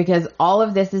nervous because all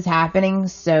of this is happening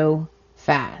so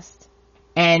fast.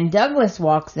 And Douglas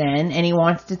walks in and he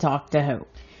wants to talk to Hope.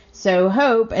 So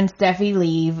Hope and Steffi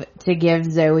leave to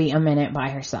give Zoe a minute by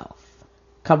herself.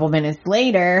 A couple minutes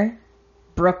later,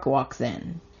 Brooke walks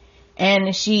in.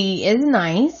 And she is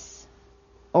nice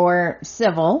or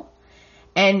civil.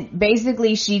 And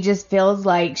basically she just feels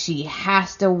like she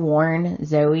has to warn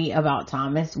Zoe about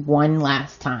Thomas one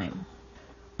last time.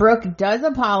 Brooke does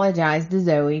apologize to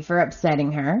Zoe for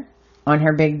upsetting her on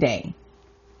her big day.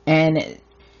 And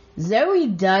Zoe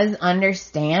does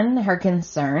understand her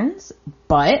concerns,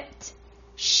 but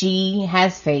she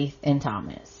has faith in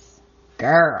Thomas.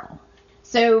 Girl.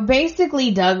 So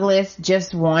basically Douglas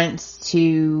just wants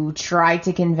to try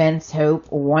to convince Hope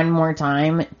one more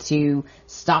time to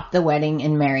stop the wedding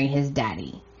and marry his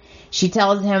daddy. She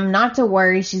tells him not to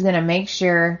worry, she's going to make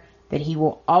sure that he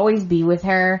will always be with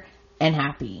her and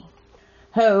happy.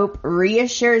 Hope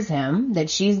reassures him that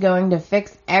she's going to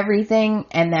fix everything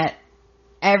and that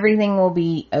everything will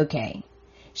be okay.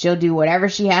 She'll do whatever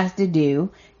she has to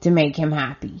do to make him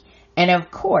happy. And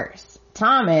of course,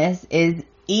 Thomas is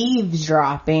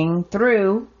eavesdropping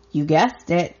through, you guessed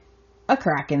it, a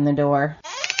crack in the door.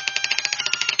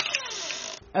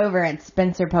 Over at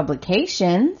Spencer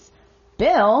Publications,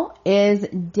 Bill is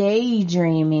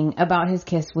daydreaming about his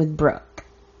kiss with Brooke.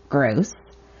 Gross.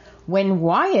 When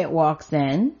Wyatt walks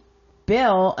in,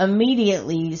 Bill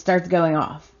immediately starts going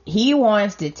off. He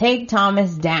wants to take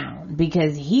Thomas down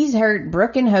because he's hurt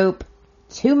Brooke and Hope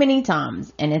too many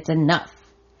times and it's enough.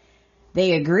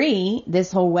 They agree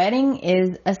this whole wedding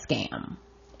is a scam.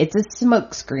 It's a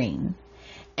smokescreen.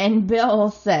 And Bill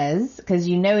says, because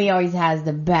you know he always has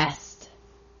the best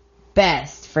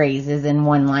phrases and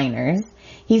one-liners.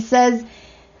 He says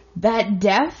that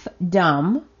deaf,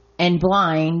 dumb, and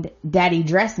blind daddy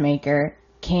dressmaker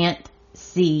can't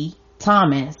see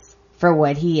Thomas for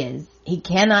what he is. He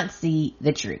cannot see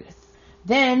the truth.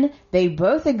 Then they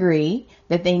both agree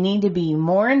that they need to be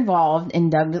more involved in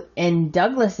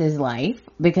Douglas's life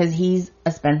because he's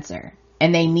a Spencer.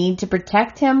 And they need to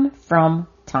protect him from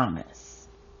Thomas.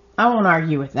 I won't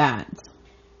argue with that.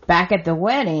 Back at the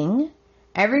wedding,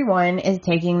 everyone is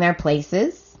taking their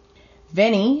places.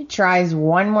 Vinny tries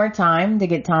one more time to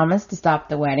get Thomas to stop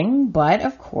the wedding, but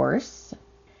of course,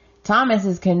 Thomas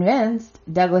is convinced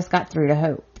Douglas got through to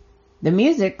Hope. The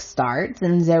music starts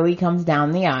and Zoe comes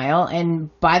down the aisle, and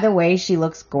by the way, she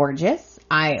looks gorgeous.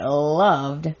 I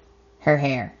loved her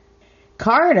hair.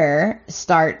 Carter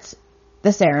starts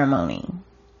the ceremony,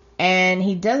 and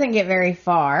he doesn't get very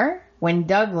far when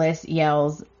Douglas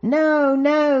yells,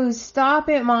 "No, stop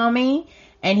it, Mommy,"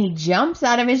 and he jumps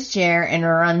out of his chair and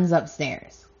runs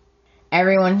upstairs.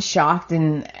 Everyone's shocked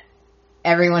and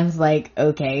everyone's like,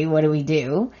 okay, what do we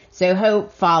do? So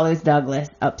Hope follows Douglas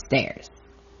upstairs.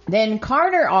 Then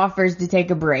Carter offers to take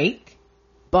a break,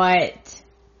 but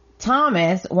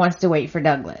Thomas wants to wait for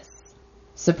Douglas.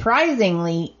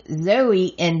 Surprisingly,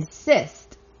 Zoe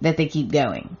insists that they keep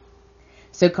going.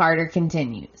 So Carter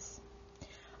continues.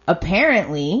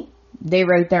 Apparently, they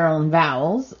wrote their own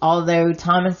vows, although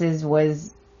Thomas's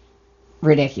was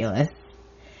ridiculous.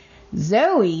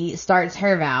 Zoe starts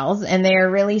her vows, and they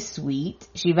are really sweet.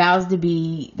 She vows to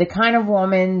be the kind of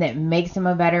woman that makes him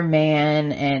a better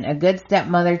man and a good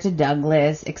stepmother to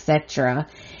Douglas, etc.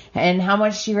 And how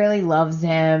much she really loves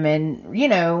him, and, you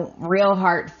know, real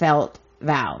heartfelt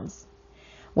vows.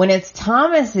 When it's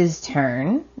Thomas's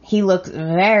turn, he looks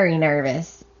very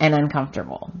nervous and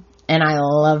uncomfortable, and I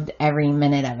loved every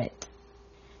minute of it.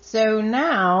 So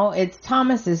now it's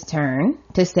Thomas's turn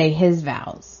to say his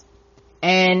vows.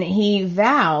 And he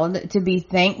vowed to be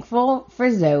thankful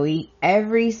for Zoe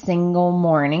every single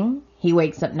morning he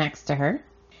wakes up next to her.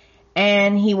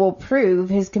 And he will prove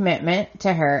his commitment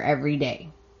to her every day.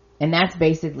 And that's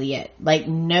basically it. Like,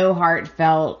 no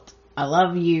heartfelt I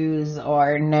love yous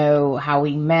or no how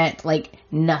we met, like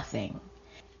nothing.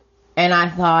 And I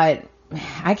thought,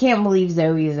 I can't believe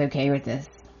Zoe is okay with this.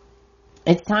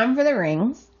 It's time for the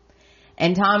rings.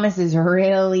 And Thomas is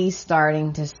really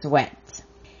starting to sweat.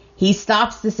 He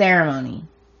stops the ceremony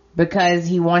because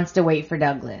he wants to wait for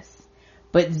Douglas.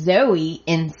 But Zoe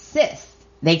insists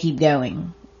they keep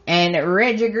going. And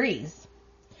Ridge agrees.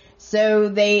 So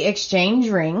they exchange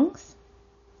rings.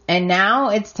 And now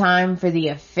it's time for the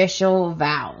official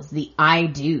vows, the I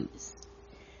do's.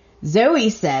 Zoe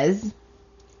says,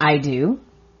 I do,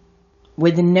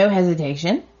 with no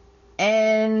hesitation.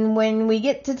 And when we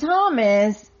get to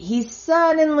Thomas, he's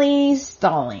suddenly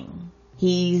stalling.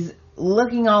 He's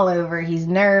looking all over. He's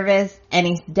nervous and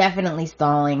he's definitely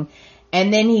stalling.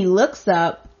 And then he looks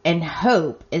up and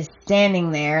Hope is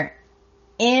standing there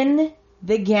in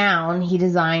the gown he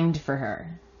designed for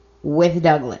her with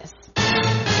Douglas.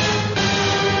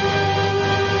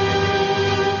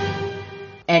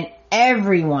 And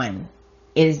everyone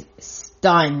is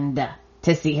stunned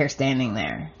to see her standing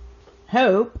there.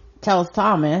 Hope tells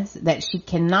Thomas that she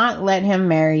cannot let him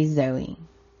marry Zoe.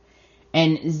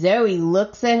 And Zoe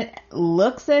looks at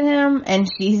him and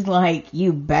she's like,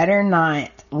 you better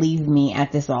not leave me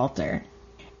at this altar.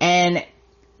 And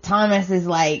Thomas is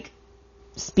like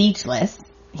speechless.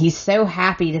 He's so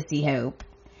happy to see Hope.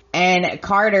 And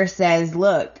Carter says,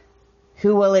 look,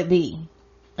 who will it be?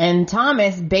 And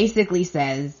Thomas basically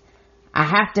says, I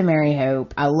have to marry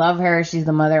Hope. I love her. She's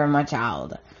the mother of my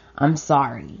child. I'm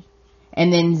sorry.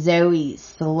 And then Zoe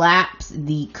slaps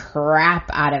the crap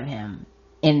out of him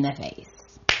in the face.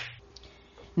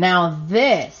 Now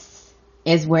this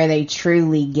is where they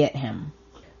truly get him.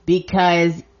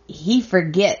 Because he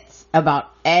forgets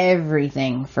about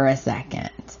everything for a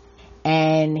second.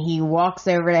 And he walks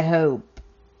over to Hope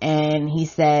and he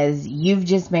says, you've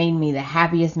just made me the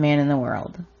happiest man in the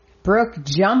world. Brooke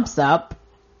jumps up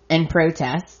and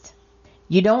protests.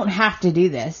 You don't have to do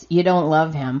this. You don't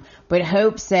love him. But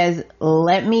Hope says,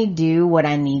 let me do what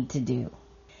I need to do.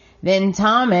 Then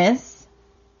Thomas,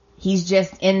 he's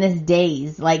just in this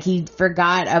daze. Like he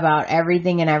forgot about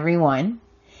everything and everyone.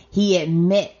 He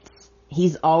admits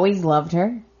he's always loved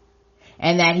her.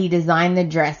 And that he designed the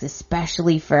dress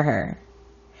especially for her.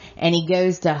 And he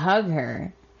goes to hug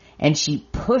her. And she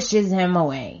pushes him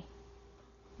away.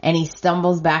 And he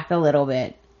stumbles back a little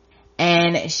bit.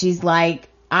 And she's like,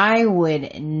 I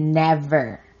would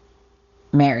never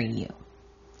marry you.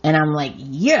 And I'm like,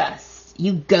 yes,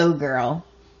 you go, girl.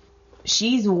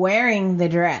 She's wearing the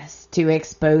dress to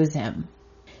expose him.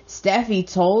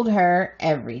 Steffi told her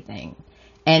everything.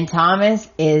 And Thomas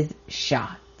is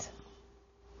shocked.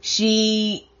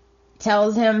 She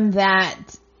tells him that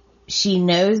she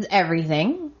knows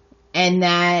everything. And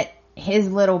that his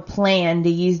little plan to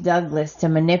use Douglas to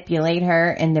manipulate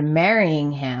her into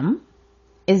marrying him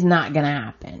is not gonna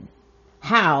happen.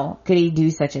 How could he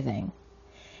do such a thing?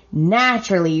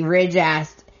 Naturally, Ridge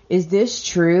asked, is this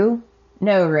true?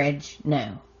 No, Ridge,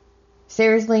 no.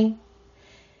 Seriously?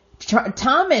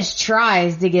 Thomas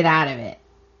tries to get out of it.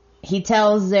 He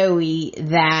tells Zoe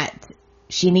that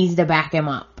she needs to back him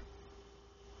up.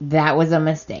 That was a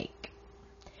mistake.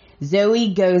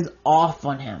 Zoe goes off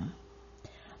on him.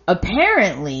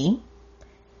 Apparently,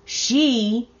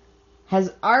 she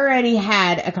has already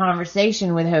had a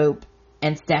conversation with Hope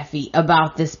and Steffi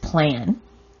about this plan.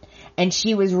 And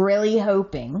she was really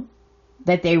hoping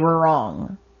that they were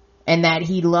wrong and that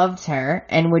he loved her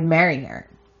and would marry her.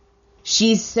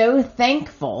 She's so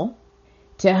thankful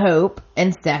to Hope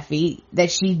and Steffi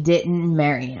that she didn't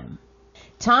marry him.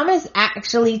 Thomas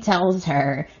actually tells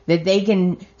her that they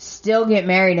can still get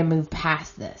married and move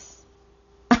past this.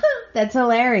 That's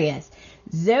hilarious.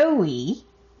 Zoe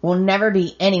will never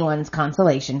be anyone's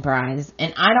consolation prize,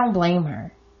 and I don't blame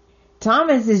her.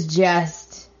 Thomas is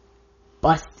just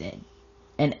busted,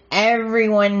 and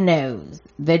everyone knows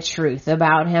the truth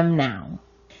about him now.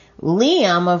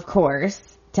 Liam, of course,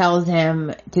 tells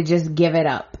him to just give it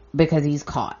up because he's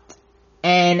caught.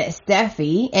 And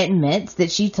Steffi admits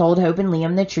that she told Hope and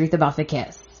Liam the truth about the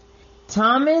kiss.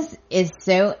 Thomas is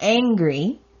so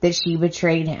angry that she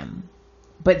betrayed him.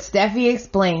 But Steffi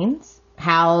explains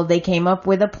how they came up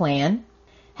with a plan,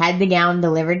 had the gown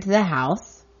delivered to the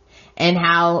house, and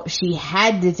how she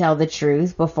had to tell the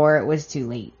truth before it was too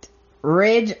late.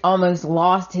 Ridge almost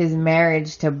lost his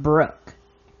marriage to Brooke.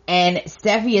 And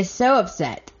Steffi is so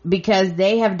upset because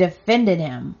they have defended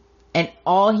him, and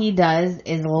all he does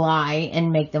is lie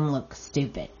and make them look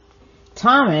stupid.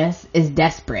 Thomas is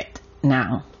desperate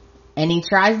now, and he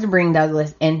tries to bring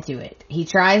Douglas into it. He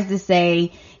tries to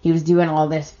say he was doing all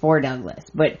this for Douglas,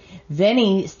 but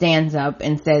Vinny stands up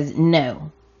and says,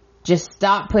 no, just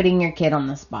stop putting your kid on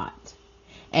the spot.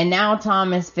 And now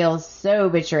Thomas feels so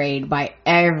betrayed by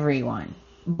everyone,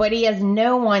 but he has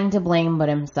no one to blame but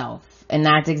himself, and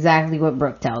that's exactly what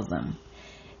Brooke tells him.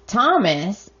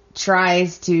 Thomas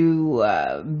tries to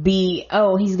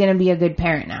he's gonna be a good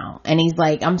parent now, and he's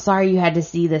like, I'm sorry you had to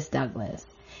see this, Douglas.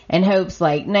 And Hope's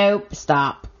like, nope,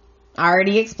 stop. I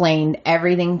already explained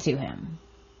everything to him.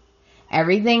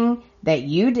 Everything that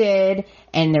you did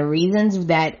and the reasons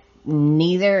that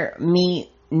neither me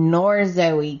nor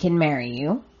Zoe can marry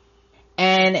you.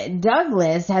 And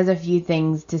Douglas has a few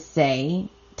things to say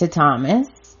to Thomas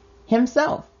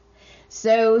himself.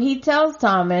 So he tells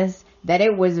Thomas that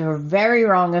it was very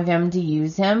wrong of him to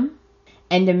use him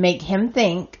and to make him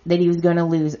think that he was going to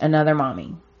lose another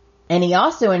mommy. And he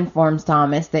also informs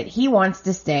Thomas that he wants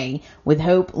to stay with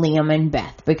Hope, Liam, and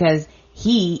Beth because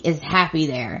he is happy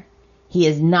there. He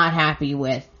is not happy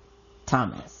with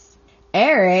Thomas.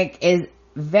 Eric is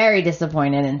very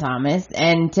disappointed in Thomas,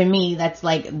 and to me, that's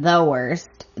like the worst.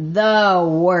 The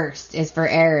worst is for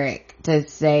Eric to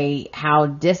say how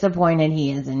disappointed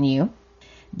he is in you,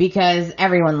 because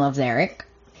everyone loves Eric.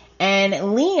 And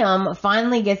Liam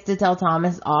finally gets to tell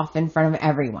Thomas off in front of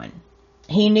everyone.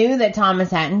 He knew that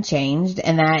Thomas hadn't changed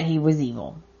and that he was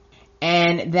evil,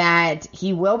 and that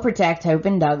he will protect Hope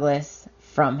and Douglas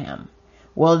from him.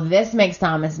 Well, this makes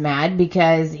Thomas mad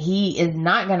because he is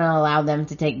not going to allow them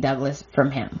to take Douglas from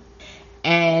him.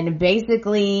 And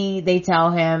basically they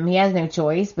tell him he has no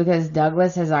choice because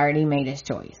Douglas has already made his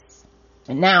choice.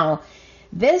 Now,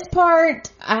 this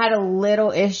part I had a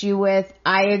little issue with.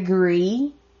 I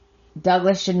agree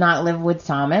Douglas should not live with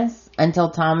Thomas until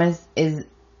Thomas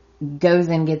goes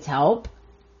and gets help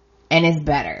and is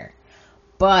better.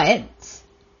 But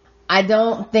I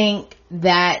don't think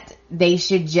that they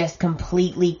should just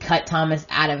completely cut Thomas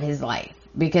out of his life,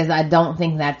 because I don't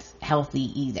think that's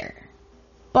healthy either.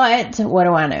 But what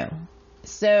do I know?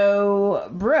 So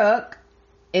Brooke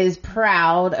is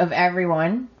proud of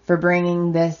everyone for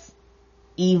bringing this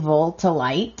evil to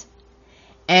light.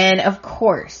 And of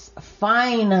course,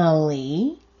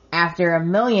 finally, after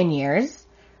 1,000,000 years,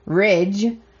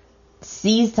 Ridge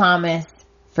sees Thomas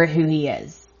for who he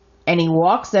is. And he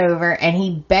walks over and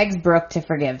he begs Brooke to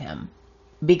forgive him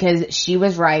because she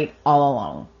was right all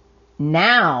along.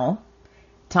 Now,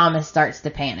 Thomas starts to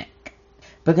panic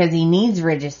because he needs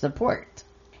Ridge's support.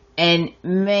 And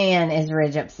man, is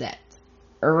Ridge upset.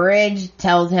 Ridge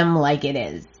tells him like it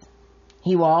is.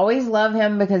 He will always love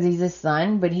him because he's his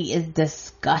son, but he is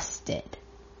disgusted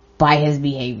by his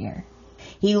behavior.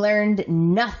 He learned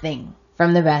nothing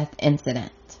from the Beth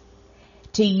incident.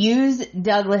 To use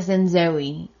Douglas and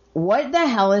Zoe, what the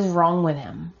hell is wrong with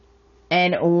him?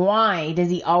 And why does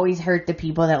he always hurt the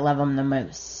people that love him the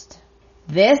most?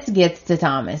 This gets to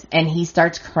Thomas and he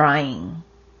starts crying.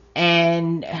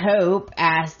 And Hope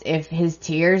asked if his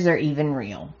tears are even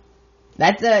real.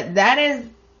 That is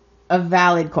a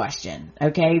valid question,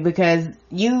 okay? Because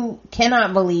you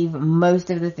cannot believe most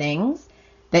of the things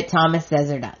that Thomas says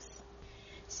or does.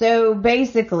 So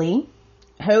basically,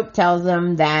 Hope tells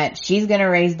him that she's going to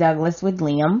raise Douglas with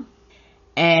Liam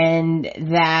and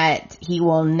that he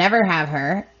will never have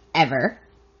her ever,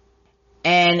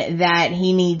 and that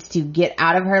he needs to get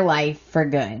out of her life for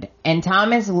good. And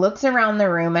Thomas looks around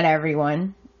the room at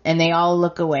everyone and they all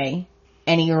look away,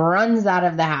 and he runs out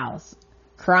of the house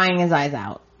crying his eyes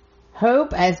out.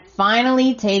 Hope has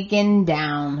finally taken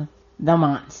down the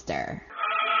monster.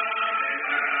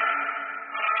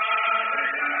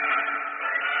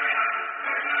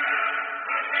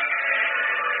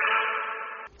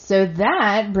 So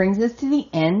that brings us to the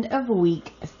end of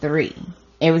week 3.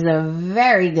 It was a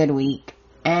very good week,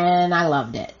 and I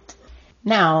loved it.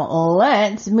 Now,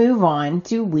 let's move on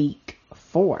to week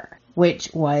 4, which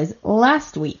was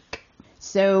last week.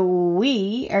 So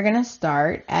we are going to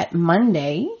start at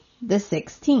Monday, the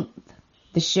 16th.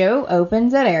 The show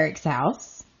opens at Eric's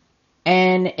house,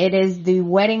 and it is the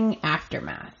wedding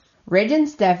aftermath. Ridge and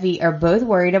Steffi are both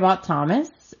worried about Thomas,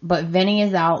 but Vinny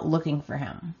is out looking for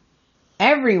him.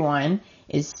 Everyone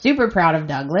is super proud of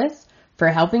Douglas for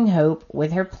helping Hope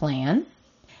with her plan.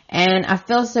 And I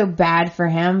feel so bad for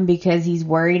him because he's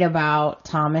worried about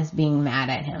Thomas being mad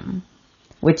at him,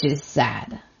 which is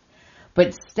sad.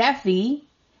 But Steffi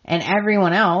and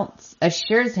everyone else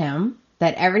assures him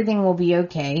that everything will be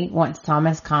okay once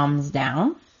Thomas calms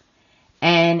down.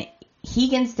 And he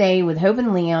can stay with Hope and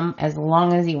Liam as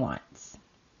long as he wants.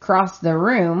 Across the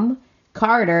room,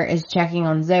 Carter is checking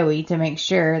on Zoe to make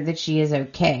sure that she is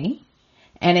okay.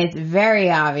 And it's very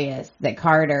obvious that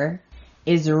Carter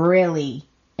is really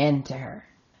into her.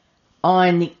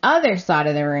 On the other side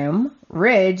of the room,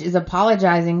 Ridge is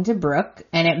apologizing to Brooke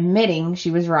and admitting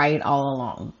she was right all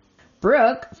along.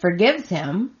 Brooke forgives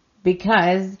him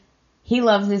because he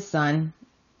loves his son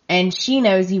and she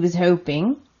knows he was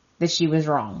hoping that she was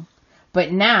wrong.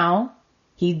 But now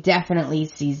he definitely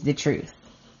sees the truth.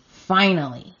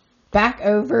 Finally. Back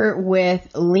over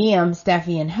with Liam,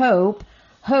 Steffi, and Hope.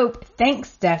 Hope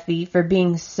thanks Steffi for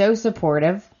being so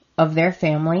supportive of their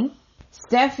family.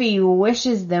 Steffi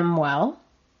wishes them well,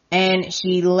 and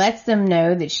she lets them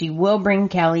know that she will bring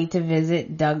Kelly to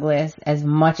visit Douglas as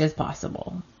much as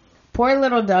possible. Poor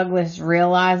little Douglas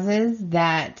realizes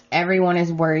that everyone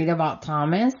is worried about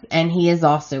Thomas, and he is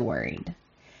also worried.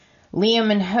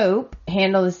 Liam and Hope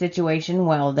handle the situation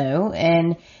well, though,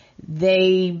 and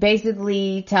they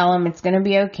basically tell him it's going to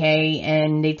be okay,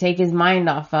 and they take his mind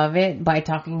off of it by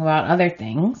talking about other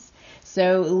things.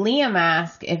 So Liam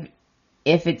asks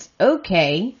if it's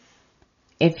okay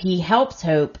if he helps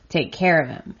Hope take care of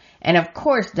him. And of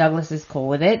course Douglas is cool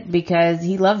with it because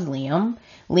he loves Liam.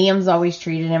 Liam's always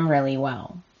treated him really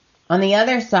well. On the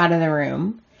other side of the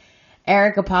room,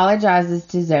 Eric apologizes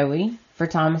to Zoe for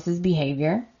Thomas's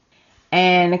behavior,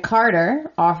 and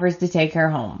Carter offers to take her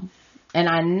home. And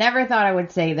I never thought I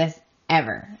would say this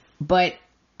ever, but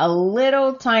a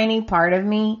little tiny part of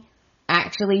me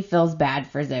actually feels bad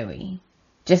for Zoe.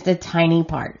 Just a tiny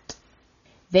part.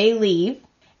 They leave,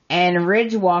 and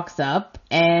Ridge walks up,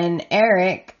 and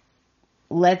Eric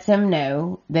lets him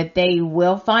know that they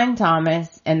will find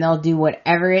Thomas, and they'll do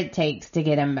whatever it takes to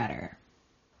get him better.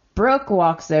 Brooke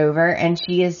walks over, and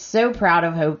she is so proud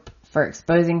of Hope for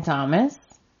exposing Thomas,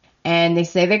 and they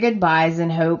say their goodbyes,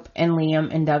 and Hope and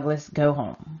Liam and Douglas go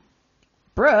home.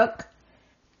 Brooke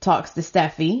talks to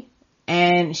Steffi,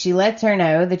 and she lets her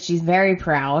know that she's very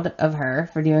proud of her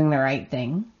for doing the right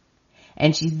thing.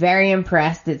 And she's very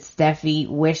impressed that Steffi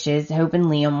wishes Hope and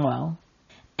Liam well.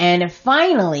 And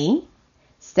finally,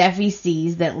 Steffi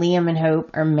sees that Liam and Hope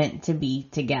are meant to be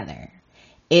together.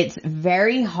 It's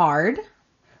very hard,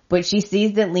 but she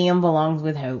sees that Liam belongs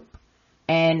with Hope.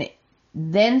 And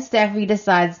then Steffi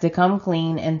decides to come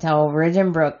clean and tell Ridge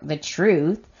and Brooke the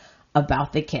truth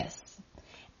about the kiss.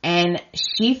 And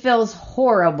she feels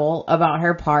horrible about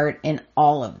her part in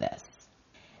all of this.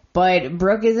 But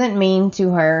Brooke isn't mean to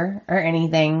her or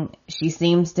anything. She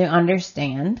seems to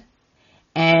understand.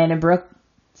 And Brooke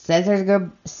says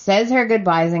her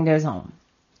goodbyes and goes home.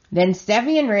 Then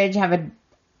Steffi and Ridge have a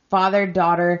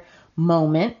father-daughter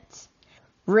moment.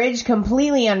 Ridge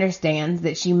completely understands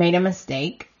that she made a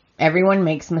mistake. Everyone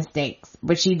makes mistakes.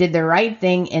 But she did the right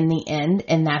thing in the end,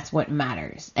 and that's what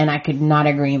matters. And I could not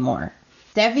agree more.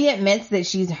 Steffi admits that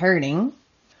she's hurting.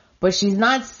 But she's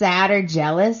not sad or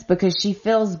jealous because she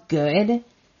feels good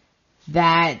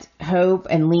that Hope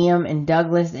and Liam and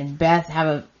Douglas and Beth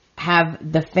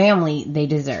have the family they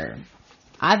deserve.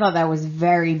 I thought that was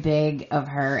very big of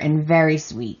her and very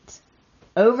sweet.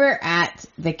 Over at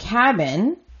the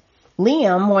cabin,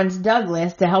 Liam wants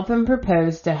Douglas to help him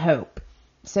propose to Hope.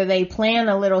 So they plan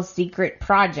a little secret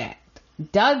project.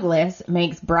 Douglas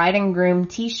makes bride and groom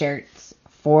t-shirts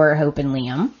for Hope and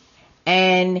Liam.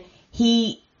 And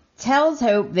he tells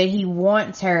Hope that he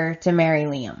wants her to marry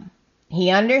Liam.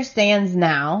 He understands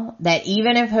now that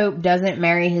even if Hope doesn't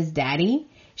marry his daddy,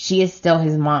 she is still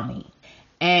his mommy.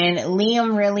 And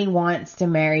Liam really wants to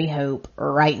marry Hope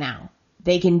right now.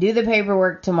 They can do the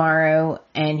paperwork tomorrow,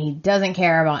 and he doesn't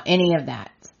care about any of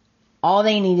that. All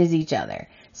they need is each other.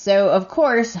 So, of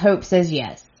course, Hope says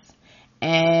yes.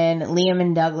 And Liam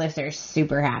and Douglas are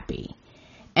super happy.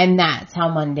 And that's how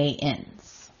Monday ends.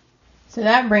 So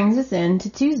that brings us into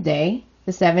Tuesday,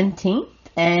 the 17th,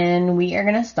 and we are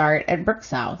going to start at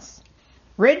Brooke's house.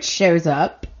 Ridge shows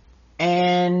up,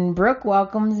 and Brooke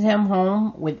welcomes him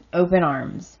home with open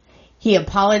arms. He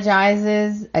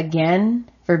apologizes again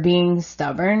for being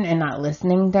stubborn and not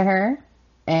listening to her,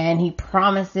 and he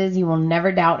promises he will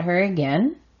never doubt her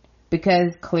again,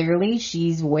 because clearly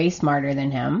she's way smarter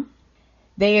than him.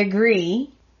 They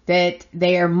agree that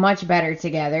they are much better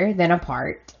together than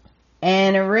apart.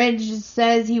 And Ridge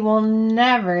says he will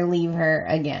never leave her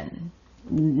again.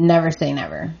 Never say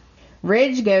never.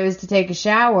 Ridge goes to take a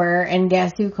shower, and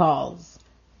guess who calls?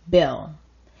 Bill.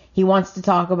 He wants to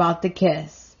talk about the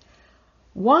kiss.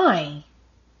 Why?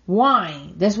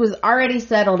 This was already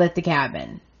settled at the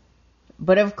cabin.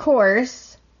 But of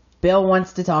course, Bill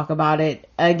wants to talk about it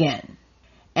again.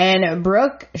 And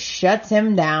Brooke shuts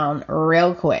him down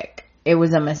real quick. It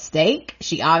was a mistake.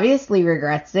 She obviously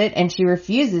regrets it, and she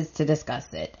refuses to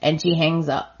discuss it, and she hangs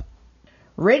up.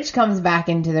 Ridge comes back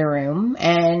into the room,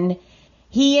 and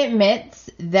he admits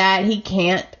that he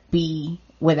can't be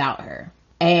without her.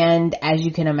 And as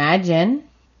you can imagine,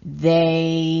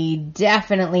 they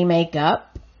definitely make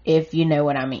up, if you know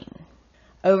what I mean.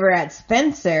 Over at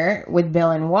Spencer with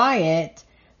Bill and Wyatt,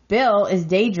 Bill is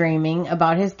daydreaming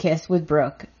about his kiss with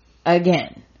Brooke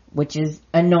again, which is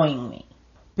annoying me.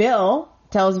 Bill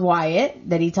tells Wyatt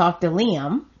that he talked to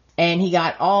Liam and he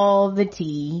got all the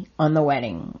tea on the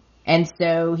wedding. And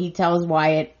so he tells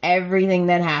Wyatt everything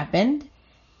that happened,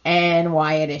 and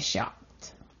Wyatt is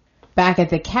shocked. Back at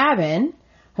the cabin,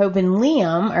 Hope and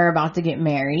Liam are about to get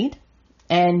married,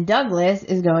 and Douglas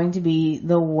is going to be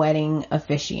the wedding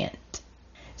officiant.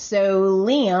 So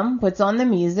Liam puts on the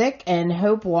music, and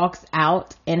Hope walks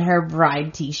out in her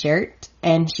bride t-shirt,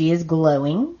 and she is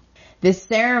glowing. This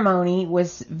ceremony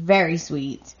was very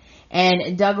sweet,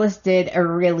 and Douglas did a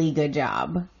really good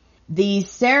job. The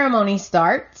ceremony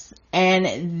starts,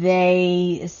 and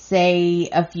they say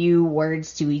a few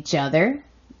words to each other.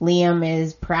 Liam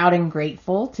is proud and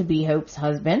grateful to be Hope's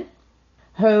husband.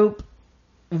 Hope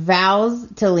vows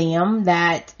to Liam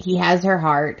that he has her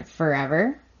heart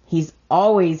forever. He's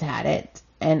always had it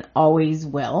and always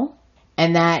will,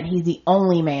 and that he's the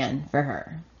only man for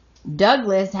her.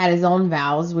 Douglas had his own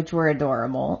vows, which were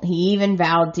adorable. He even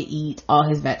vowed to eat all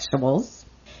his vegetables.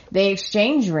 They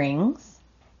exchange rings,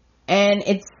 and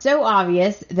it's so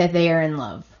obvious that they are in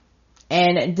love.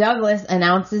 And Douglas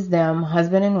announces them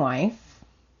husband and wife.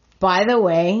 By the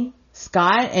way,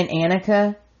 Scott and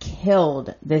Annika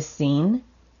killed this scene.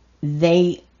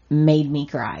 They made me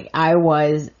cry. I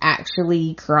was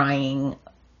actually crying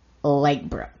like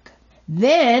Brooke.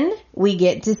 Then we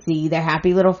get to see their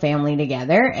happy little family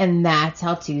together, and that's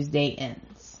how Tuesday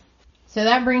ends. So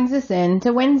that brings us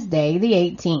into Wednesday, the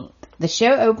 18th. The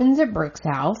show opens at Brooke's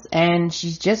house, and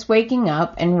she's just waking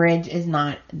up, and Ridge is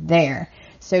not there.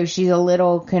 So she's a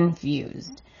little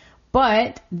confused.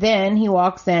 But then he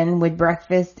walks in with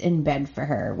breakfast in bed for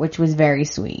her, which was very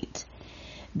sweet.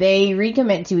 They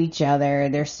recommit to each other.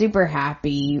 They're super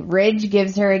happy. Ridge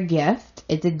gives her a gift.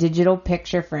 It's a digital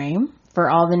picture frame for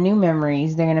all the new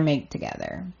memories they're going to make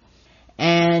together.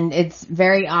 And it's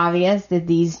very obvious that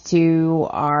these two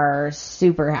are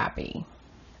super happy.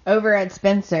 Over at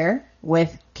Spencer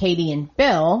with Katie and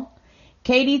Bill,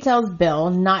 Katie tells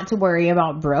Bill not to worry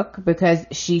about Brooke because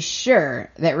she's sure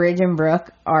that Ridge and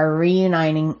Brooke are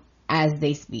reuniting as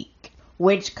they speak,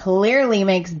 which clearly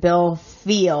makes Bill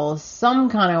feel some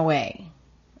kind of way,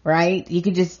 right? You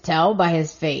could just tell by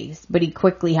his face, but he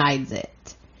quickly hides it.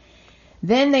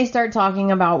 Then they start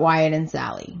talking about Wyatt and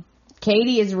Sally.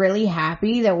 Katie is really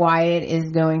happy that Wyatt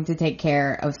is going to take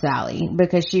care of Sally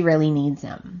because she really needs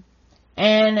him.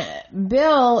 And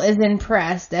Bill is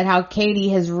impressed at how Katie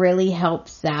has really helped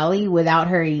Sally without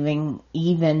her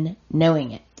even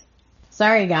knowing it.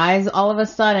 Sorry guys, all of a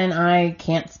sudden I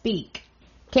can't speak.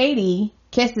 Katie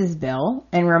kisses Bill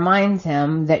and reminds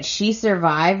him that she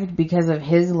survived because of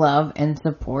his love and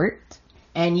support.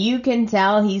 And you can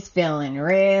tell he's feeling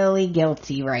really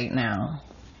guilty right now.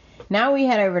 Now we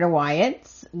head over to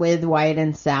Wyatt's with Wyatt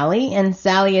and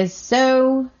Sally is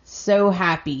so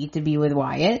happy to be with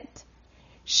Wyatt.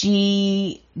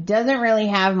 She doesn't really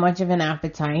have much of an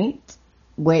appetite,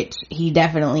 which he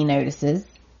definitely notices.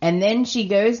 And then she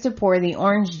goes to pour the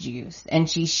orange juice, and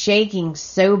she's shaking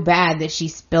so bad that she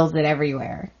spills it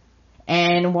everywhere.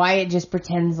 And Wyatt just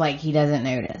pretends like he doesn't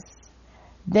notice.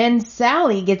 Then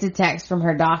Sally gets a text from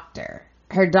her doctor.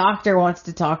 Her doctor wants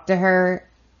to talk to her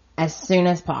as soon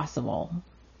as possible.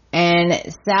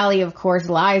 And Sally, of course,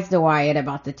 lies to Wyatt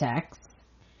about the text.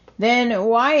 Then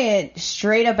Wyatt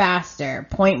straight up asked her,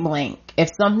 point blank,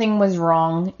 if something was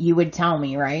wrong, you would tell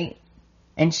me, right?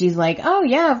 And she's like, oh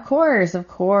yeah, of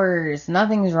course,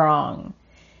 nothing's wrong.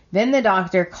 Then the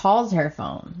doctor calls her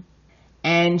phone.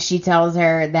 And she tells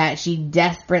her that she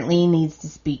desperately needs to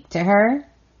speak to her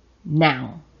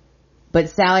now. But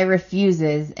Sally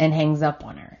refuses and hangs up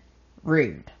on her.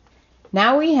 Rude.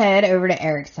 Now we head over to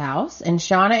Eric's house, and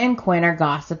Shauna and Quinn are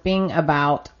gossiping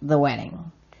about the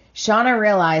wedding. Shauna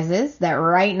realizes that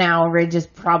right now Ridge is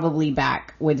probably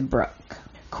back with Brooke.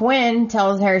 Quinn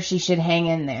tells her she should hang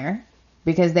in there,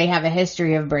 because they have a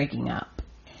history of breaking up.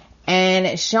 And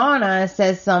Shauna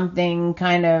says something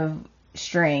kind of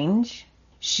strange.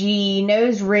 She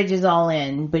knows Ridge is all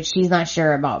in, but she's not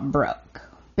sure about Brooke.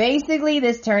 Basically,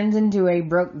 this turns into a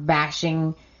Brooke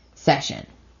bashing session.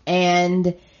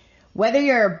 And whether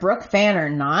you're a Brooke fan or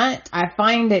not, I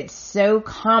find it so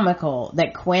comical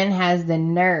that Quinn has the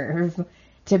nerve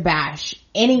to bash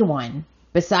anyone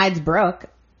besides Brooke.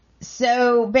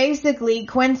 So basically,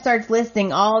 Quinn starts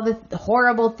listing all the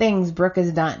horrible things Brooke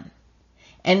has done.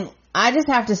 And I just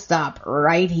have to stop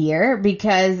right here,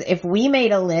 because if we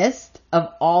made a list of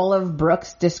all of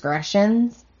Brooke's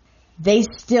discretions, they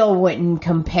still wouldn't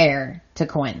compare to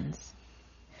Quinn's.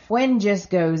 Quinn just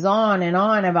goes on and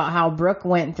on about how Brooke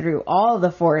went through all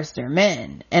the Forrester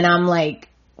men. And I'm like,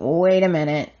 wait a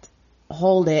minute.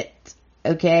 Hold it.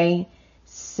 Okay.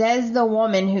 Says the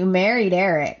woman who married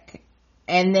Eric,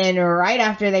 and then right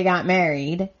after they got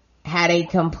married, had a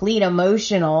complete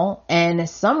emotional and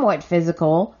somewhat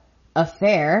physical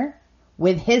affair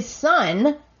with his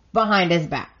son behind his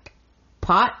back.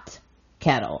 Pot,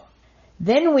 kettle.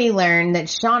 Then we learn that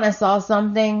Shauna saw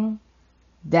something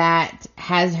that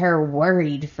has her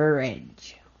worried for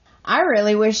Ridge. I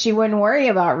really wish she wouldn't worry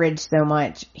about Ridge so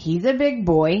much. He's a big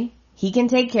boy. He can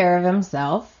take care of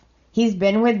himself. He's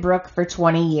been with Brooke for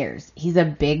 20 years. He's a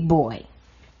big boy.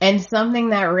 And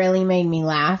something that really made me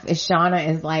laugh is Shauna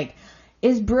is like,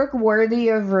 is Brooke worthy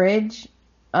of Ridge?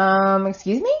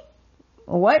 Excuse me?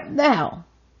 What the hell?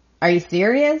 Are you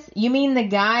serious? You mean the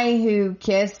guy who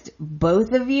kissed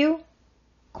both of you?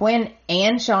 Quinn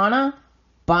and Shauna?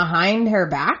 Behind her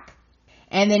back,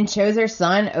 and then chose her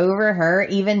son over her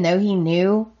even though he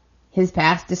knew his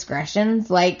past discretions?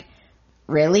 Like,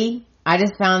 really? I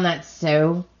just found that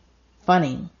so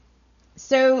funny.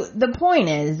 So the point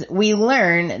is, we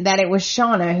learn that it was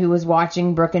Shauna who was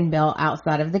watching Brooke and Bill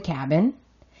outside of the cabin,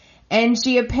 and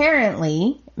she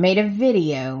apparently made a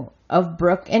video of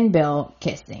Brooke and Bill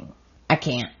kissing. I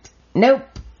can't. Nope.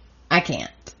 I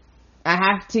can't. I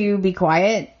have to be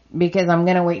quiet because I'm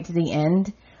going to wait to the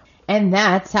end. And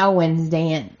that's how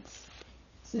Wednesday ends.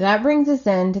 So that brings us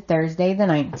into Thursday the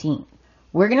 19th.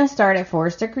 We're going to start at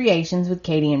Forrester Creations with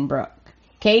Katie and Brooke.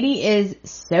 Katie is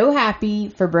so happy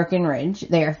for Brooke and Ridge.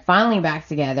 They are finally back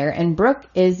together, and Brooke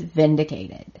is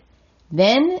vindicated.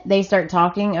 Then they start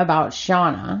talking about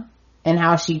Shauna and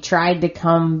how she tried to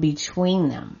come between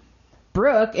them.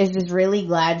 Brooke is just really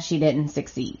glad she didn't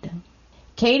succeed.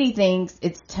 Katie thinks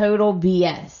it's total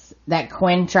BS that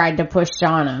Quinn tried to push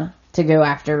Shauna to go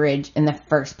after Ridge in the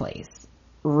first place.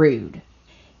 Rude.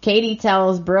 Katie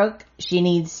tells Brooke she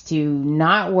needs to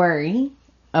not worry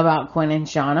about Quinn and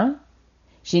Shauna.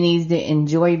 She needs to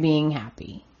enjoy being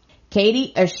happy.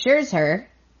 Katie assures her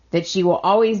that she will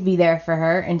always be there for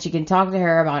her and she can talk to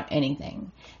her about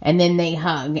anything. And then they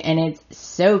hug, and it's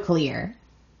so clear,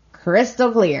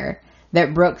 crystal clear,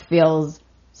 that Brooke feels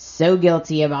so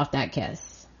guilty about that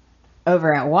kiss.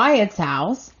 Over at Wyatt's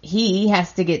house, he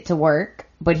has to get to work,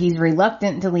 but he's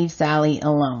reluctant to leave Sally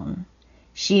alone.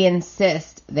 She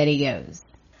insists that he goes.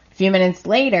 A few minutes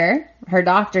later, her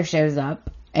doctor shows up,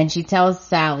 and she tells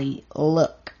Sally,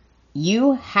 look,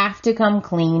 you have to come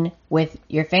clean with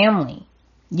your family.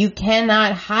 You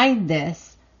cannot hide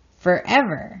this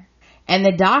forever. And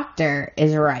the doctor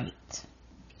is right.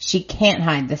 She can't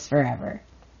hide this forever.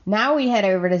 Now we head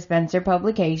over to Spencer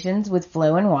Publications with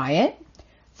Flo and Wyatt.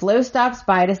 Flo stops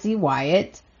by to see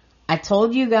Wyatt. I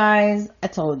told you guys,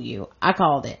 I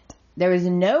called it. There was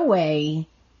no way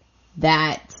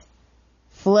that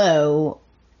Flo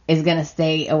is going to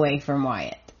stay away from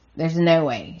Wyatt. There's no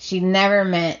way. She never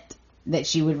meant that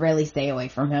she would really stay away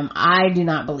from him. I do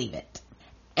not believe it.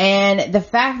 And the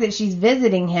fact that she's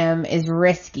visiting him is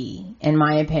risky, in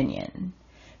my opinion,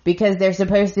 because they're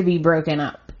supposed to be broken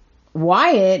up.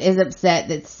 Wyatt is upset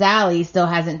that Sally still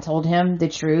hasn't told him the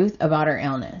truth about her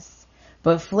illness.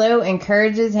 But Flo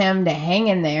encourages him to hang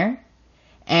in there,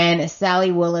 and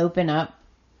Sally will open up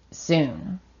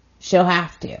soon. She'll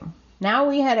have to. Now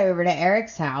we head over to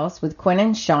Eric's house with Quinn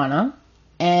and Shauna,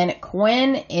 and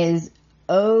Quinn is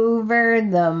over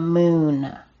the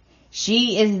moon.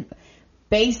 She is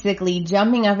basically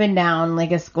jumping up and down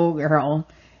like a schoolgirl,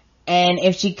 and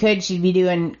if she could, she'd be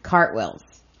doing cartwheels.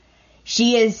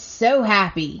 She is so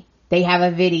happy they have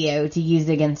a video to use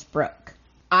against Brooke.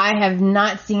 I have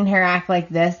not seen her act like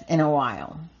this in a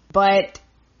while. But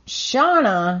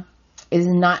Shauna is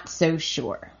not so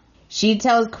sure. She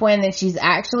tells Quinn that she's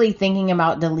actually thinking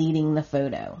about deleting the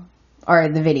photo. Or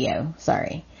the video,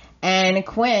 sorry. And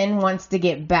Quinn wants to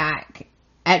get back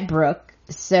at Brooke.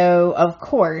 So, of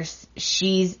course,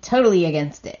 she's totally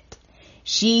against it.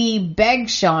 She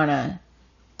begs Shauna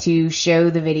to show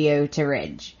the video to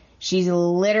Ridge. She's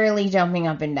literally jumping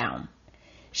up and down.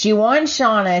 She wants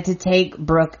Shauna to take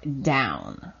Brooke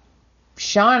down.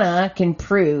 Shauna can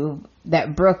prove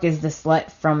that Brooke is the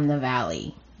slut from the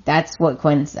valley. That's what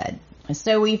Quinn said.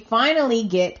 So we finally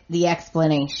get the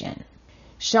explanation.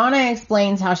 Shauna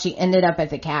explains how she ended up at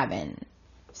the cabin.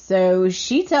 So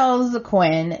she tells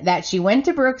Quinn that she went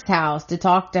to Brooke's house to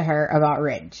talk to her about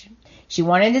Ridge. She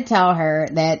wanted to tell her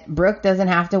that Brooke doesn't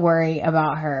have to worry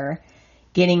about her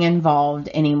getting involved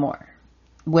anymore,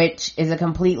 which is a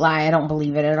complete lie. I don't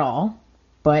believe it at all,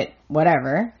 but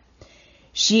whatever.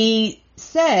 She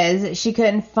says she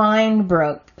couldn't find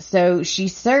Brooke, so she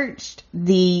searched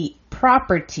the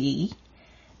property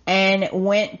and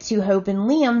went to Hope and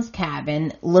Liam's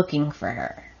cabin looking for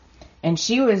her. And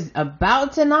she was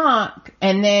about to knock,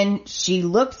 and then she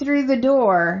looked through the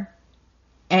door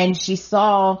and she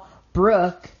saw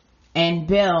Brooke and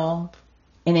Bill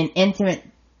in an intimate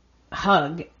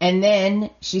hug, and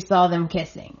then she saw them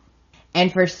kissing.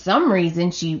 And for some reason,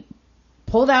 she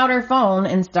pulled out her phone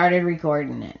and started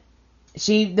recording it.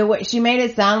 She made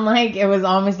it sound like it was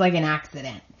almost like an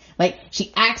accident. Like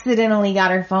she accidentally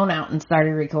got her phone out and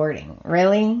started recording.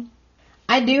 Really?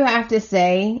 I do have to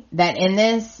say that in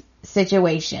this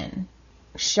situation,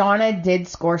 Shauna did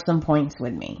score some points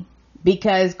with me,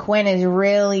 because Quinn is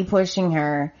really pushing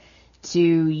her to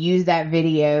use that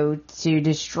video to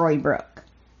destroy Brooke.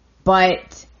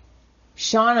 But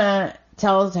Shauna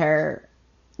tells her,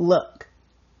 look,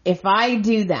 if I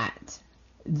do that,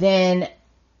 then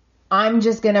I'm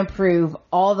just going to prove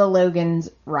all the Logans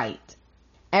right.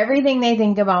 Everything they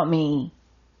think about me,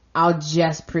 I'll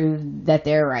just prove that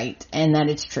they're right and that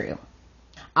it's true.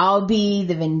 I'll be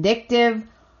the vindictive,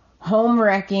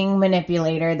 home-wrecking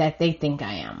manipulator that they think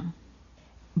I am.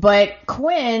 But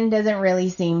Quinn doesn't really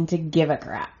seem to give a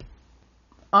crap.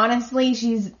 Honestly,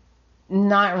 she's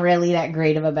not really that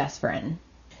great of a best friend.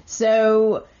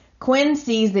 So Quinn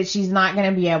sees that she's not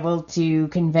going to be able to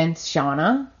convince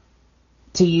Shauna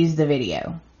to use the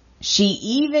video. She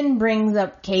even brings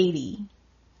up Katie.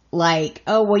 Like,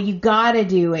 oh, well, you gotta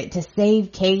do it to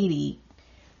save Katie.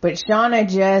 But Shauna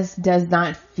just does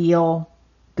not feel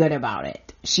good about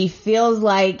it. She feels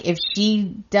like if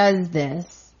she does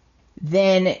this,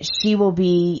 then she will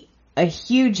be a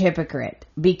huge hypocrite,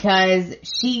 because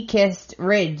she kissed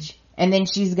Ridge and then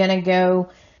she's gonna go,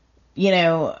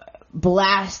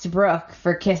 blast Brooke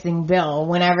for kissing Bill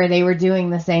whenever they were doing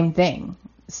the same thing.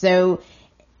 So,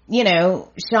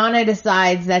 Shauna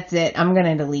decides, that's it, I'm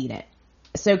gonna delete it.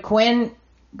 So Quinn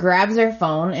grabs her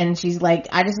phone and she's like,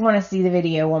 I just want to see the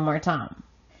video one more time.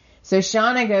 So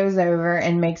Shauna goes over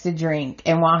and makes a drink,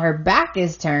 and while her back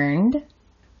is turned,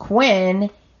 Quinn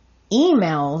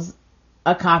emails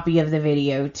a copy of the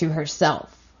video to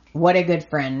herself. What a good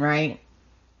friend, right?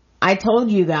 I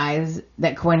told you guys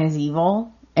that Quinn is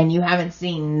evil, and you haven't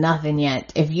seen nothing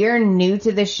yet. If you're new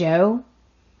to the show,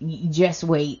 just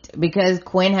wait, because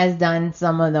Quinn has done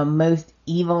some of the most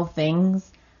evil things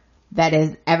that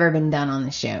has ever been done on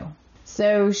the show.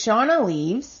 So Shauna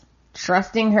leaves,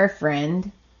 trusting her friend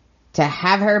to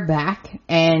have her back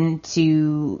and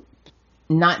to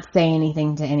not say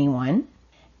anything to anyone.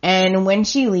 And when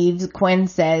she leaves, Quinn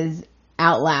says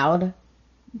out loud,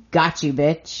 "Got you,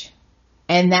 bitch."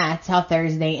 And that's how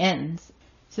Thursday ends.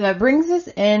 So that brings us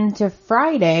into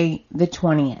Friday the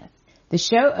 20th. The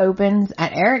show opens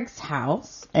at Eric's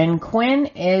house, and Quinn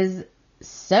is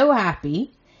so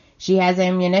happy she has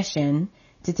ammunition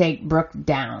to take Brooke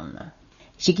down.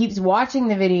 She keeps watching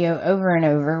the video over and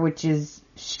over, which is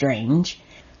strange.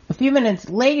 A few minutes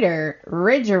later,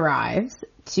 Ridge arrives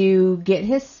to get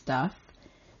his stuff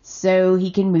so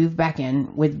he can move back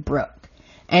in with Brooke.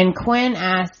 And Quinn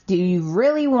asks, do you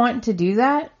really want to do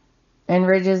that? And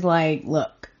Ridge is like,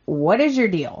 look, what is your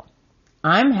deal?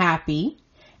 I'm happy,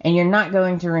 and you're not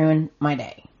going to ruin my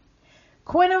day.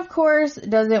 Quinn, of course,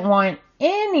 doesn't want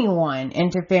anyone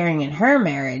interfering in her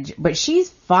marriage, but she's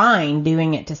fine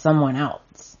doing it to someone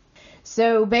else.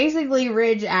 So basically,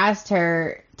 Ridge asked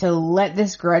her to let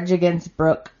this grudge against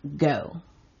Brooke go.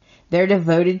 They're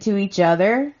devoted to each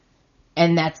other,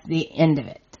 and that's the end of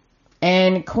it.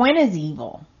 And Quinn is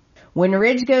evil. When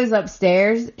Ridge goes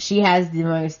upstairs, she has the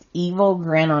most evil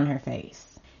grin on her face.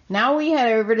 Now we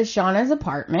head over to Shauna's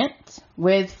apartment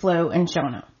with Flo and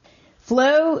Shauna.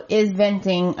 Flo is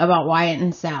venting about Wyatt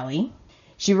and Sally.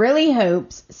 She really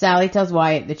hopes Sally tells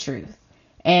Wyatt the truth.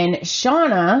 And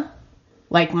Shauna,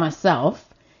 like myself,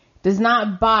 does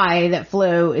not buy that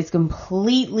Flo is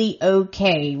completely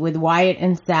okay with Wyatt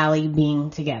and Sally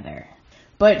being together.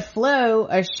 But Flo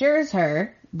assures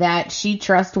her that she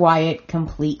trusts Wyatt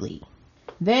completely.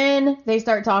 Then they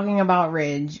start talking about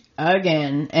Ridge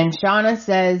again, and Shauna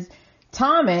says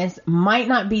Thomas might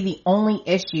not be the only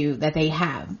issue that they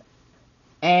have.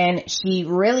 And she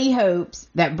really hopes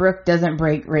that Brooke doesn't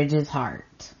break Ridge's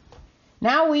heart.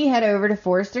 Now we head over to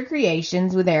Forrester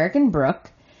Creations with Eric and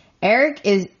Brooke. Eric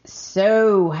is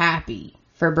so happy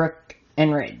for Brooke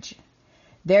and Ridge.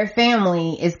 Their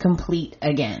family is complete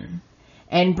again.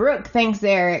 And Brooke thanks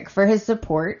Eric for his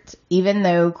support, even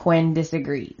though Quinn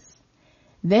disagrees.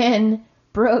 Then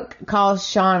Brooke calls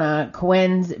Shauna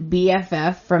Quinn's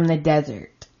BFF from the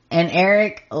desert. And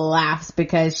Eric laughs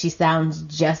because she sounds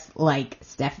just like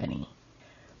Stephanie.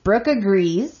 Brooke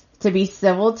agrees to be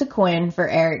civil to Quinn for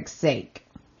Eric's sake.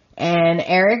 And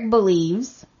Eric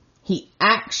believes, he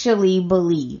actually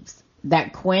believes,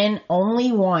 that Quinn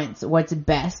only wants what's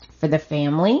best for the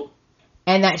family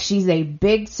and that she's a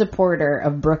big supporter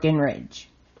of Brooke and Ridge.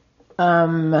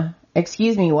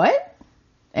 Excuse me, what?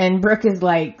 And Brooke is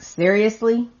like,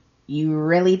 seriously? You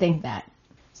really think that?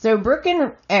 So Brooke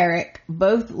and Eric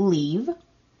both leave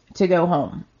to go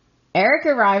home. Eric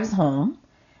arrives home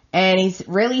and he's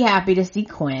really happy to see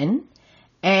Quinn,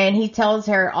 and he tells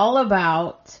her all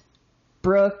about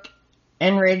Brooke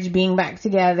and Ridge being back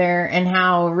together and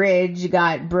how Ridge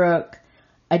got Brooke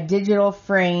a digital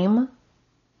frame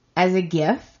as a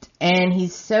gift, and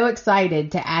he's so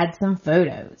excited to add some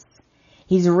photos.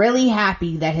 He's really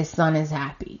happy that his son is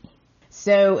happy.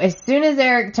 So as soon as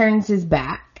Eric turns his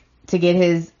back to get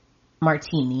his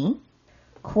martini,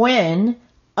 Quinn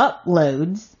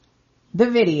uploads the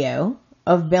video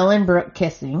of Bill and Brooke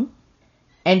kissing,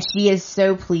 and she is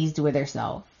so pleased with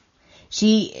herself.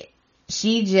 She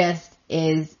just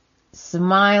is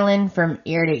smiling from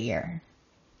ear to ear.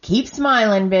 Keep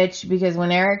smiling, bitch, because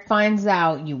when Eric finds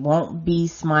out, you won't be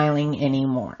smiling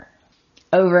anymore.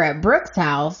 Over at Brooke's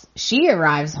house, she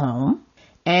arrives home,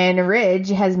 and Ridge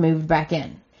has moved back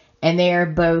in, and they are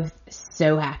both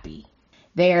so happy.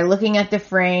 They are looking at the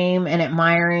frame and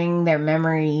admiring their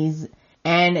memories,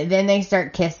 and then they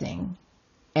start kissing,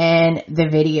 and the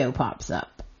video pops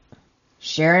up.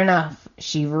 Sure enough,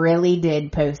 she really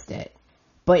did post it,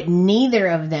 but neither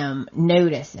of them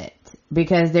notice it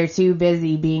because they're too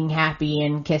busy being happy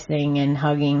and kissing and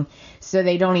hugging, so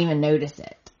they don't even notice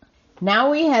it.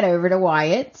 Now we head over to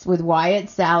Wyatt's with Wyatt,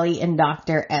 Sally, and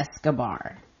Dr.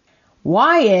 Escobar.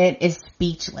 Wyatt is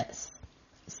speechless.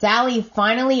 Sally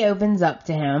finally opens up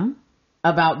to him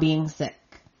about being sick,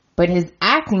 but his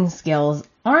acting skills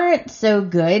aren't so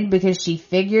good because she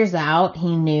figures out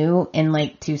he knew in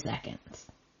like 2 seconds.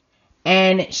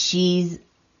 And she's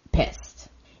pissed.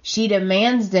 She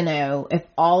demands to know if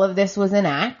all of this was an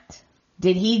act.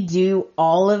 Did he do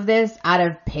all of this out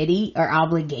of pity or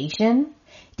obligation?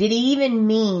 Did he even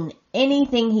mean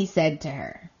anything he said to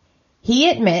her? He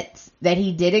admits that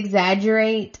he did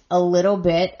exaggerate a little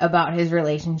bit about his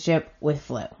relationship with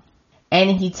Flo. And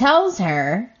he tells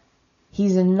her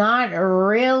he's not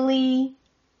really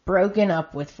broken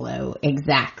up with Flo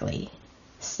exactly.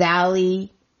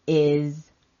 Sally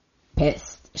is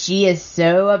pissed. She is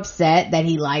so upset that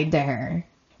he lied to her.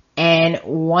 And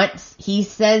once he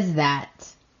says that,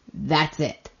 that's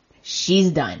it.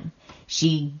 She's done.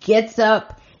 She gets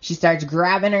up, she starts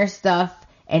grabbing her stuff,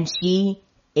 and she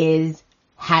is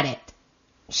had it.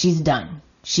 She's done.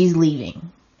 She's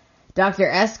leaving. Dr.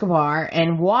 Escobar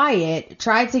and Wyatt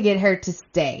tried to get her to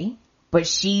stay, but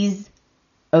she's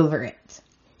over it.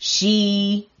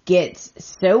 She gets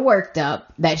so worked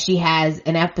up that she has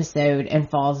an episode and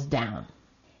falls down.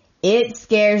 It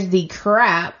scares the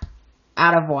crap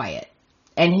out of Wyatt,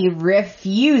 and he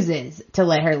refuses to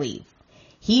let her leave.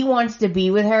 He wants to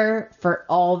be with her for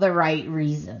all the right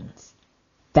reasons.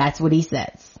 That's what he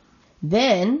says.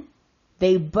 Then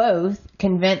they both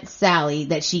convince Sally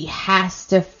that she has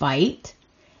to fight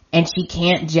and she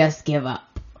can't just give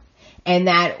up, and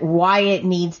that Wyatt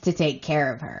needs to take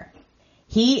care of her.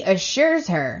 He assures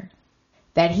her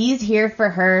that he's here for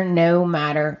her no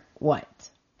matter what.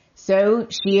 So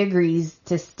she agrees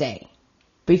to stay.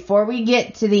 Before we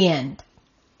get to the end,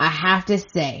 I have to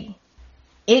say,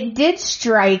 it did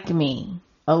strike me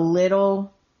a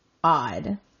little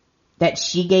odd that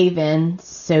she gave in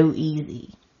so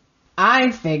easy.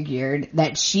 I figured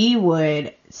that she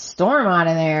would storm out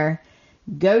of there,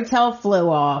 go tell Flo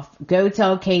off, go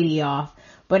tell Katie off,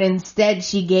 but instead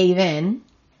she gave in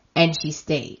and she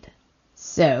stayed.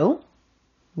 So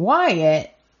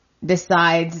Wyatt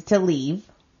decides to leave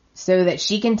so that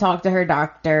she can talk to her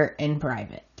doctor in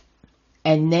private.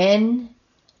 And then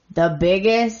the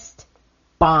biggest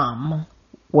bomb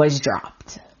was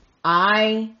dropped.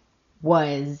 I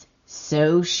was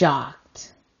so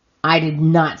shocked. I did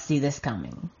not see this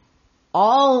coming.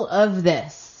 All of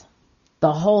this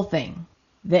The whole thing.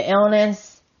 The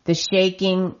illness, the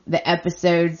shaking, the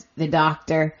episodes, the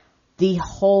doctor, the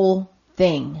whole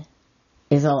thing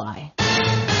is a lie.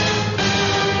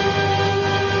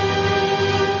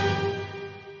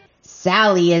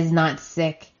 Sally is not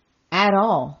sick at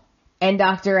all. And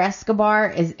Dr. Escobar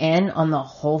is in on the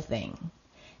whole thing.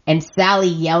 And Sally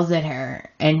yells at her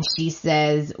and she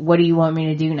says, what do you want me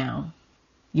to do now?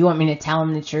 You want me to tell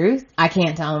him the truth? I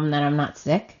can't tell him that I'm not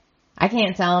sick. I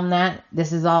can't tell him that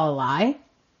this is all a lie.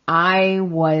 I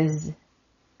was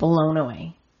blown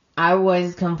away. I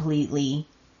was completely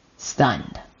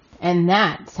stunned. And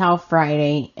that's how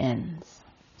Friday ends.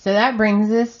 So that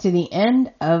brings us to the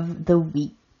end of the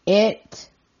week. It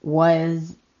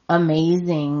was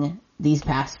amazing these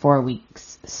past 4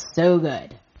 weeks. So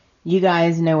good. You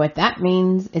guys know what that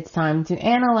means. It's time to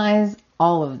analyze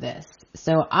all of this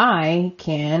so I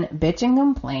can bitch and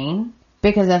complain,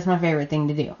 because that's my favorite thing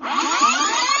to do.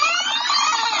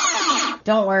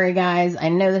 Don't worry, guys. I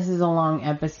know this is a long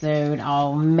episode.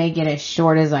 I'll make it as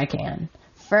short as I can.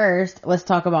 First, let's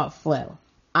talk about Flo.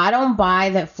 I don't buy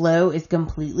that Flo is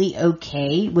completely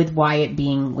okay with Wyatt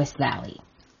being with Sally.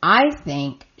 I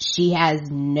think she has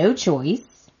no choice.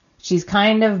 She's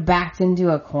kind of backed into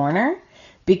a corner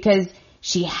because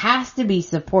she has to be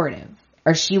supportive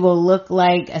or she will look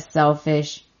like a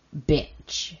selfish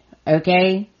bitch.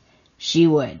 Okay? She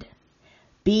would.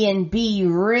 B&B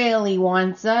really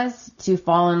wants us to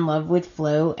fall in love with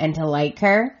Flo and to like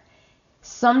her.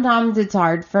 Sometimes it's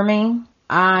hard for me.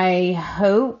 I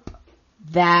hope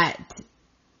that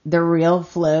the real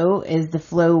Flo is the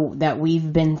Flo that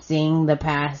we've been seeing the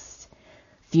past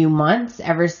few months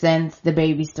ever since the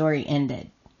baby story ended.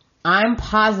 I'm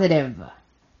positive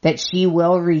that she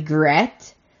will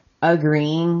regret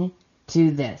agreeing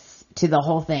to this, to the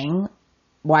whole thing,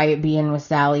 Wyatt being with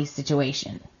Sally's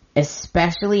situation.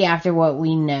 Especially after what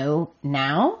we know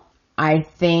now, I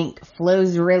think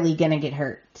Flo's really gonna get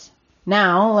hurt.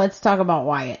 Now, let's talk about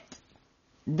Wyatt.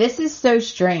 This is so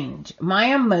strange.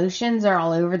 My emotions are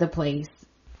all over the place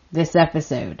this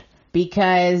episode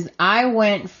because I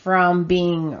went from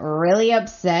being really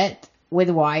upset with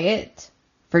Wyatt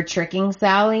for tricking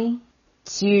Sally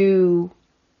to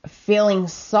feeling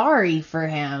sorry for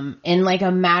him in like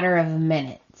a matter of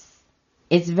minutes.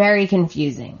 It's very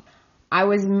confusing. I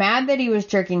was mad that he was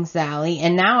tricking Sally,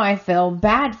 and now I feel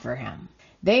bad for him.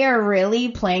 They are really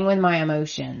playing with my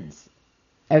emotions.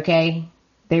 Okay?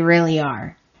 They really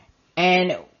are.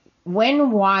 And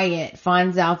when Wyatt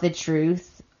finds out the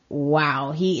truth,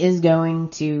 wow, he is going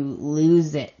to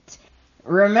lose it.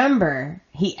 Remember,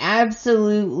 he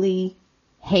absolutely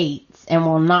hates and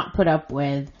will not put up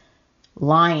with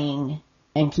lying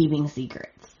and keeping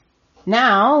secrets.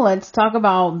 Now, let's talk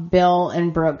about Bill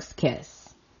and Brooke's kiss.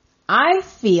 I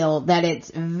feel that it's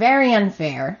very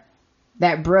unfair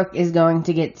that Brooke is going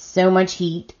to get so much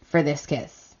heat for this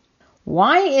kiss.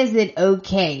 Why is it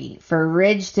okay for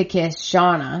Ridge to kiss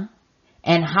Shauna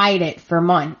and hide it for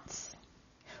months?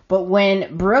 But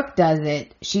when Brooke does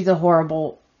it, she's a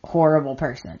horrible, horrible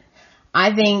person.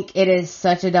 I think it is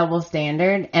such a double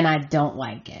standard and I don't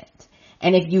like it.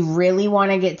 And if you really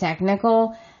want to get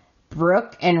technical,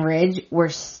 Brooke and Ridge were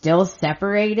still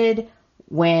separated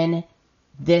when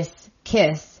this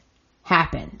kiss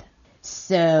happened.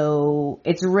 So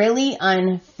it's really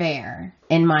unfair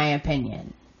in my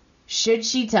opinion. Should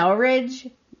she tell Ridge?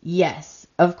 Yes,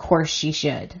 of course she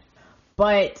should.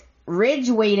 But Ridge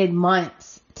waited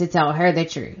months to tell her the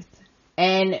truth.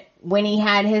 And when he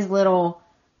had his little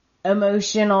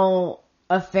emotional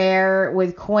affair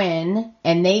with Quinn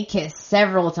and they kissed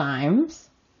several times,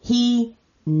 he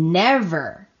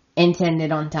never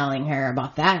intended on telling her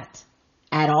about that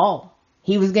at all.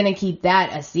 He was going to keep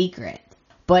that a secret.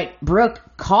 But Brooke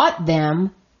caught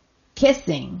them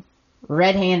kissing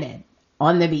red-handed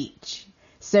on the beach.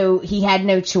 So he had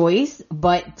no choice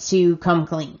but to come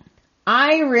clean.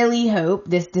 I really hope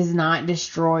this does not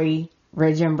destroy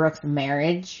Ridge and Brooke's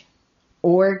marriage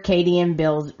or Katie and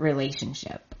Bill's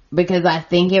relationship, because I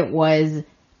think it was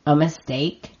a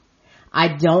mistake. I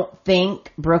don't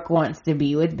think Brooke wants to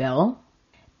be with Bill,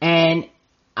 and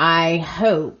I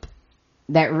hope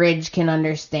that Ridge can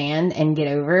understand and get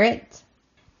over it,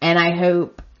 and I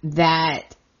hope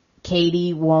that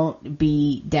Katie won't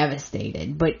be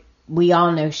devastated, but we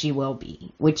all know she will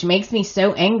be, which makes me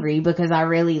so angry because I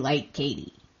really like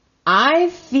Katie. I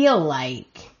feel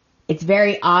like it's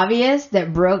very obvious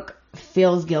that Brooke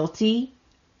feels guilty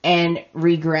and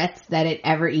regrets that it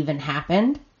ever even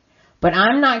happened, but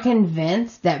I'm not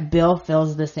convinced that Bill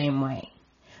feels the same way,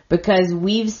 because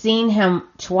we've seen him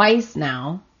twice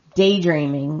now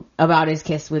daydreaming about his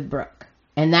kiss with Brooke,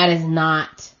 and that is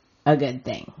not a good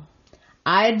thing.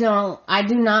 I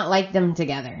do not like them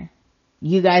together.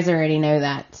 You guys already know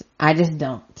that. I just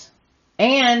don't.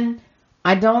 And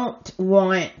I don't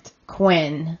want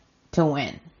Quinn to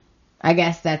win. I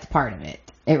guess that's part of it.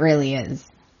 It really is.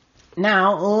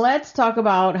 Now, let's talk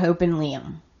about Hope and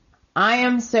Liam. I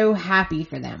am so happy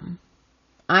for them.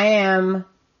 I am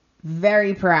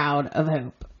very proud of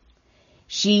Hope.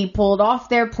 She pulled off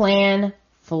their plan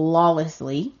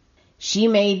flawlessly. She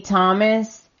made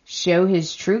Thomas show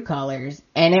his true colors,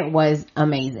 and it was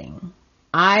amazing.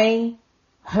 I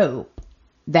hope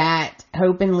that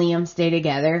Hope and Liam stay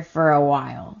together for a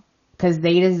while, because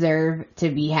they deserve to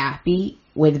be happy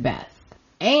with Beth.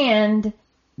 And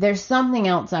there's something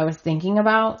else I was thinking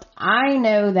about. I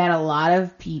know that a lot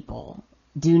of people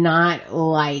do not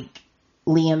like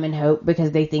Liam and Hope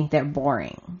because they think they're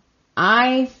boring.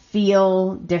 I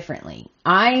feel differently.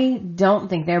 I don't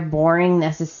think they're boring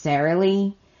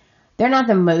necessarily. They're not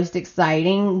the most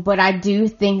exciting, but I do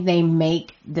think they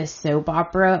make the soap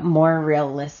opera more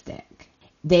realistic.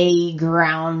 They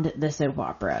ground the soap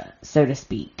opera, so to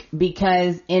speak,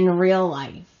 because in real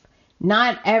life,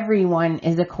 not everyone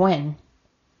is a Quinn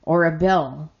or a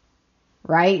Bill,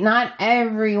 right? Not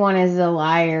everyone is a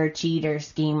liar, cheater,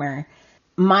 schemer.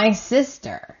 My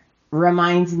sister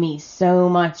reminds me so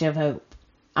much of Hope.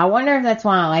 I wonder if that's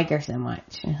why I like her so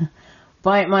much.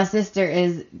 But my sister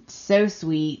is so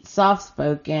sweet,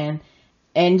 soft-spoken,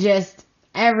 and just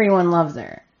everyone loves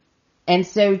her. And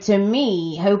so to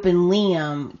me, Hope and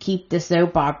Liam keep the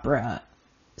soap opera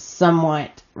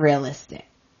somewhat realistic,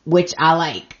 which I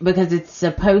like because it's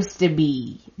supposed to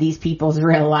be these people's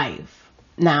real life.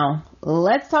 Now,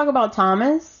 let's talk about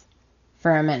Thomas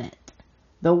for a minute.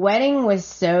 The wedding was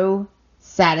so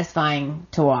satisfying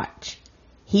to watch.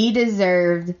 He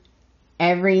deserved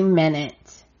every minute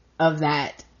of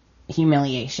that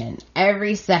humiliation.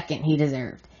 Every second he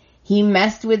deserved. He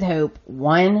messed with Hope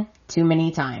one too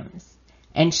many times,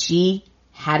 and she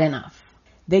had enough.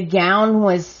 The gown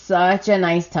was such a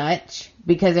nice touch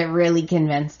because it really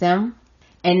convinced him,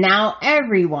 and now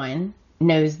everyone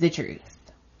knows the truth.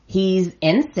 He's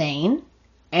insane,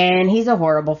 and he's a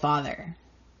horrible father.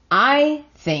 I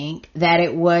think that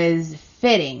it was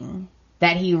fitting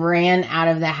that he ran out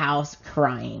of the house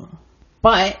crying,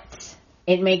 but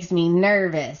it makes me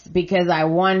nervous because I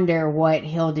wonder what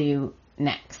he'll do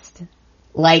next.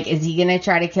 Like, is he gonna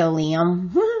try to kill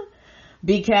Liam?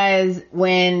 Because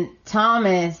when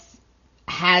Thomas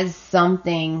has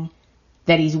something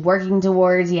that he's working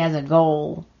towards, he has a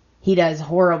goal, he does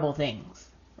horrible things,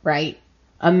 right?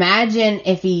 Imagine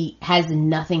if he has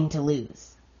nothing to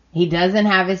lose. He doesn't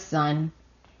have his son.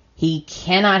 He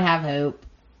cannot have Hope.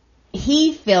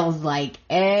 He feels like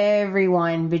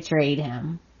everyone betrayed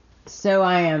him. So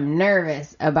I am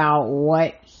nervous about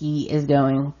what he is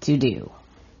going to do.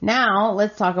 Now,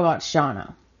 let's talk about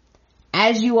Shauna.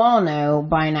 As you all know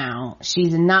by now,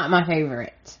 she's not my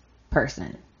favorite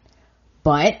person.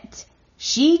 But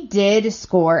she did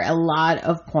score a lot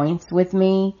of points with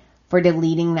me for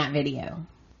deleting that video.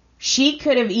 She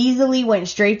could have easily went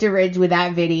straight to Ridge with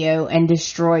that video and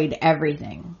destroyed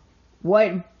everything.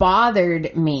 What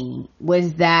bothered me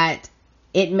was that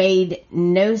it made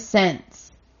no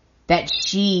sense that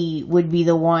she would be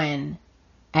the one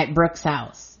at Brooke's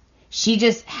house. She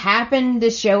just happened to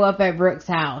show up at Brooke's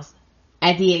house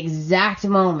at the exact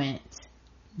moment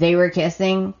they were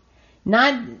kissing.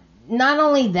 Not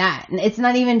only that, it's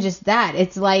not even just that.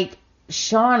 It's like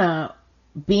Shauna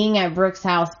being at Brooke's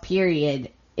house,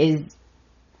 period,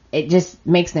 it just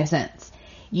makes no sense.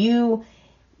 You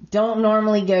don't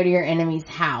normally go to your enemy's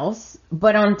house,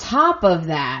 but on top of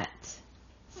that,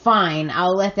 fine,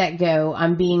 I'll let that go.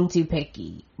 I'm being too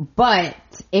picky. But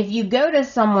if you go to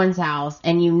someone's house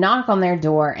and you knock on their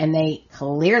door and they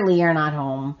clearly are not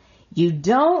home, you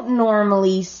don't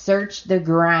normally search the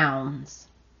grounds,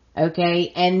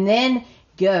 okay? And then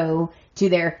go to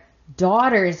their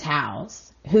daughter's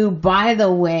house, who, by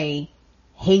the way,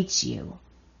 hates you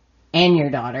and your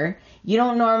daughter. You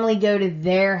don't normally go to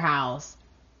their house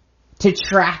to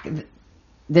track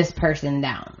this person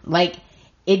down. Like,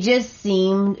 it just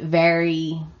seemed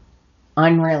very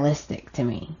unrealistic to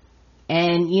me.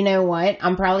 And you know what?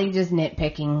 I'm probably just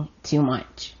nitpicking too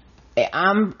much.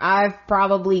 I've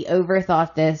probably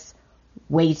overthought this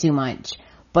way too much.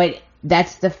 But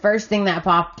that's the first thing that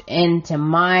popped into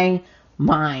my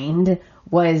mind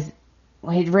was,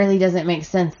 well, it really doesn't make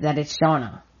sense that it's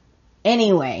Shauna.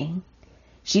 Anyway,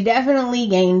 she definitely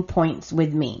gained points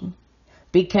with me.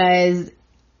 Because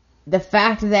the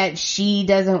fact that she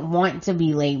doesn't want to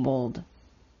be labeled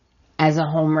as a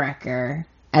homewrecker,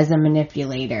 as a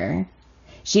manipulator,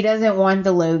 she doesn't want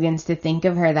the Logans to think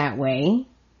of her that way.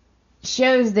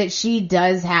 shows that she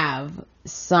does have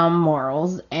some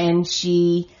morals, and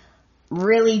she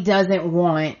really doesn't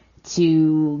want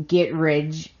to get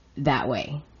Ridge that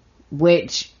way,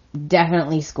 which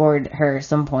definitely scored her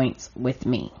some points with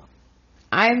me.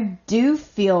 I do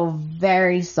feel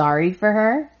very sorry for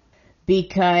her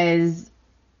because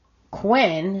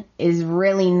Quinn is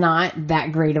really not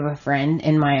that great of a friend,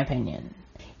 in my opinion.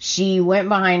 She went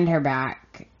behind her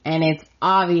back, and it's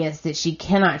obvious that she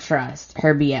cannot trust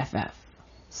her BFF.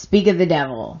 Speak of the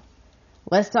devil.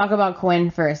 Let's talk about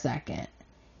Quinn for a second.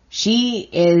 She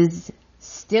is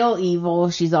still evil.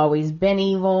 She's always been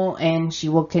evil, and she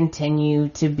will continue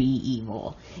to be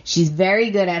evil. She's very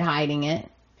good at hiding it,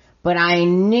 but I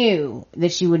knew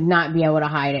that she would not be able to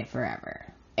hide it forever.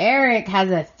 Eric has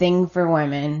a thing for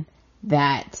women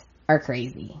that are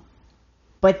crazy.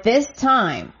 But this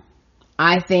time,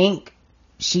 I think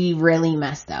she really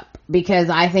messed up because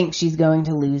I think she's going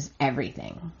to lose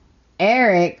everything.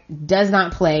 Eric does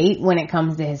not play when it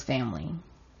comes to his family.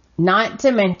 Not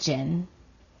to mention,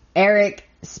 Eric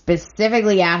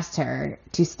specifically asked her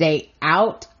to stay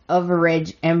out of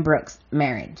Ridge and Brooke's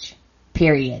marriage.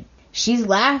 Period. She's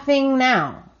laughing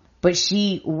now, but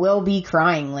she will be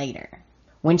crying later.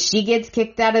 When she gets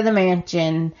kicked out of the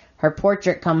mansion, her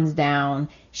portrait comes down,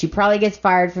 she probably gets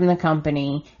fired from the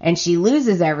company, and she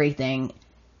loses everything.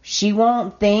 She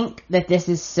won't think that this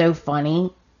is so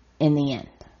funny in the end.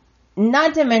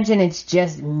 Not to mention it's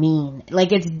just mean.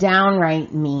 Like, it's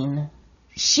downright mean.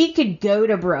 She could go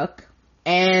to Brooke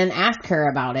and ask her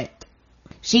about it.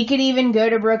 She could even go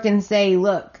to Brooke and say,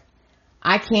 look,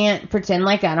 I can't pretend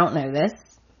like I don't know this,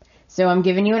 so I'm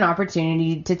giving you an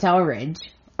opportunity to tell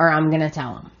Ridge, or I'm going to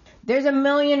tell him. There's a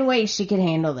million ways she could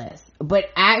handle this, but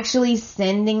actually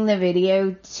sending the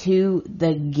video to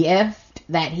the gift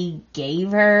that he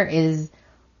gave her is,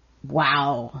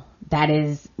 wow, that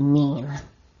is mean.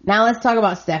 Now let's talk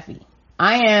about Steffi.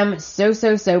 I am so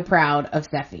proud of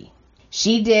Steffi.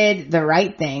 She did the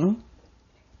right thing,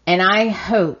 and I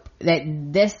hope that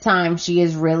this time she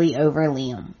is really over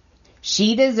Liam.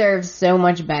 She deserves so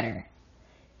much better.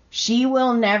 She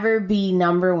will never be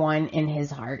number one in his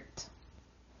heart.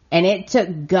 And it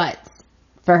took guts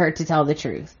for her to tell the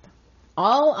truth.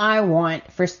 All I want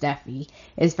for Steffi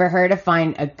is for her to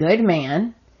find a good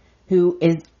man who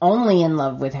is only in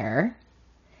love with her,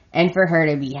 and for her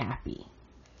to be happy.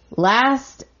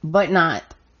 Last but not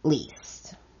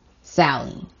least,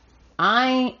 Sally.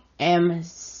 I am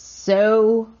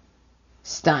so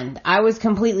stunned. I was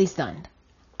completely stunned.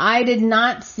 I did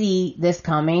not see this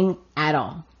coming at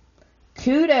all.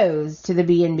 Kudos to the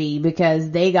B&B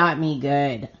because they got me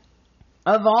good.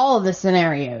 Of all the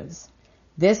scenarios,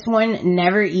 this one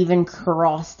never even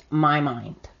crossed my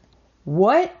mind.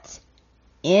 What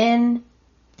in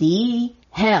the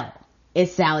hell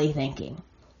is Sally thinking?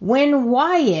 When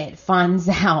Wyatt finds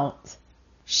out,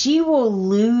 she will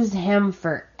lose him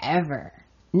forever.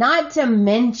 Not to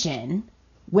mention,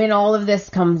 when all of this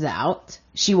comes out,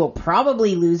 she will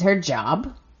probably lose her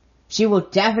job. She will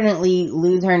definitely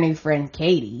lose her new friend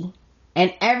Katie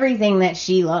and everything that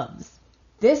she loves.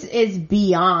 This is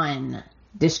beyond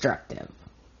destructive.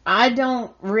 I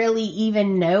don't really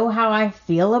even know how I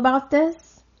feel about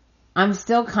this. I'm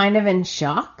still kind of in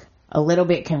shock, a little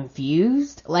bit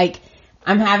confused. Like,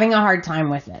 I'm having a hard time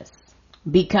with this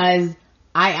because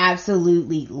I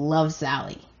absolutely love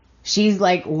Sally. She's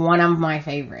like one of my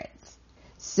favorites.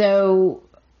 So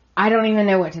I don't even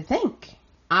know what to think.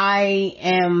 I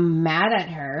am mad at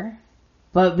her,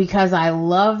 but because I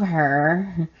love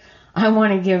her, I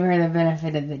want to give her the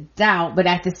benefit of the doubt. But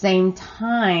at the same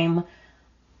time,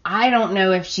 I don't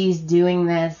know if she's doing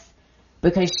this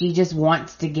because she just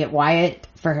wants to get Wyatt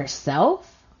for herself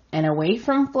and away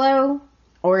from Flo,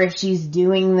 or if she's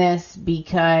doing this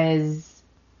because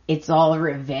it's all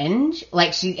revenge.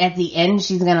 Like, she, at the end,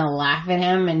 she's gonna laugh at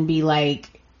him and be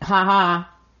like, haha,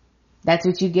 that's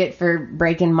what you get for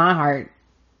breaking my heart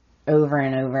over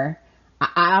and over.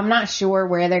 I'm not sure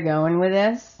where they're going with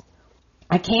this.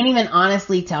 I can't even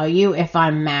honestly tell you if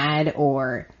I'm mad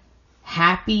or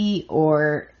happy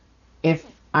or if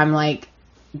I'm like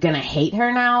gonna hate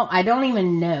her now. I don't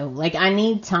even know. Like, I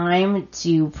need time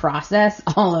to process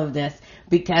all of this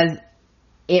because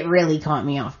it really caught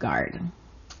me off guard.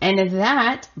 And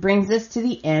that brings us to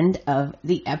the end of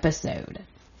the episode.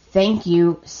 Thank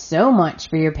you so much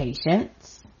for your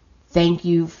patience. Thank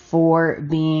you for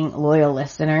being loyal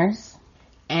listeners.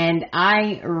 And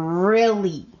I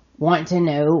really want to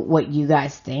know what you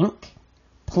guys think.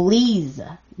 Please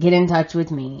get in touch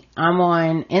with me. I'm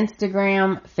on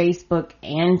Instagram, Facebook,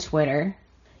 and Twitter.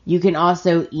 You can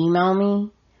also email me.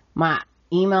 My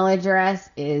email address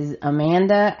is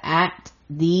amanda@thebnb.com.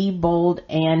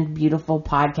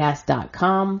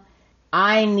 theboldandbeautifulpodcast.com.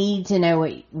 I need to know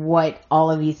what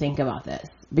all of you think about this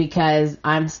because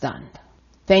I'm stunned.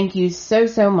 Thank you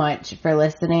so much for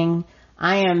listening.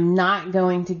 I am not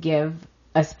going to give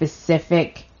a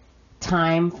specific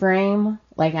time frame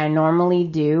like I normally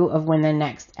do of when the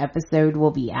next episode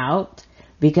will be out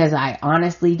because I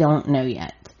honestly don't know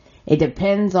yet. It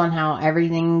depends on how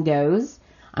everything goes.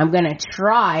 I'm going to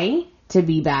try to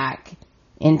be back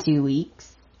in 2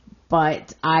 weeks,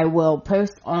 but I will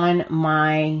post on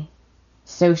my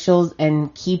socials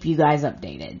and keep you guys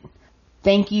updated.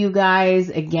 Thank you guys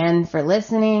again for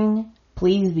listening.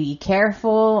 Please be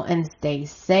careful and stay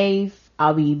safe.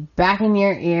 I'll be back in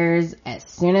your ears as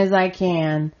soon as I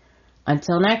can.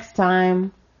 Until next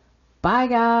time, bye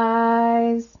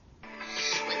guys.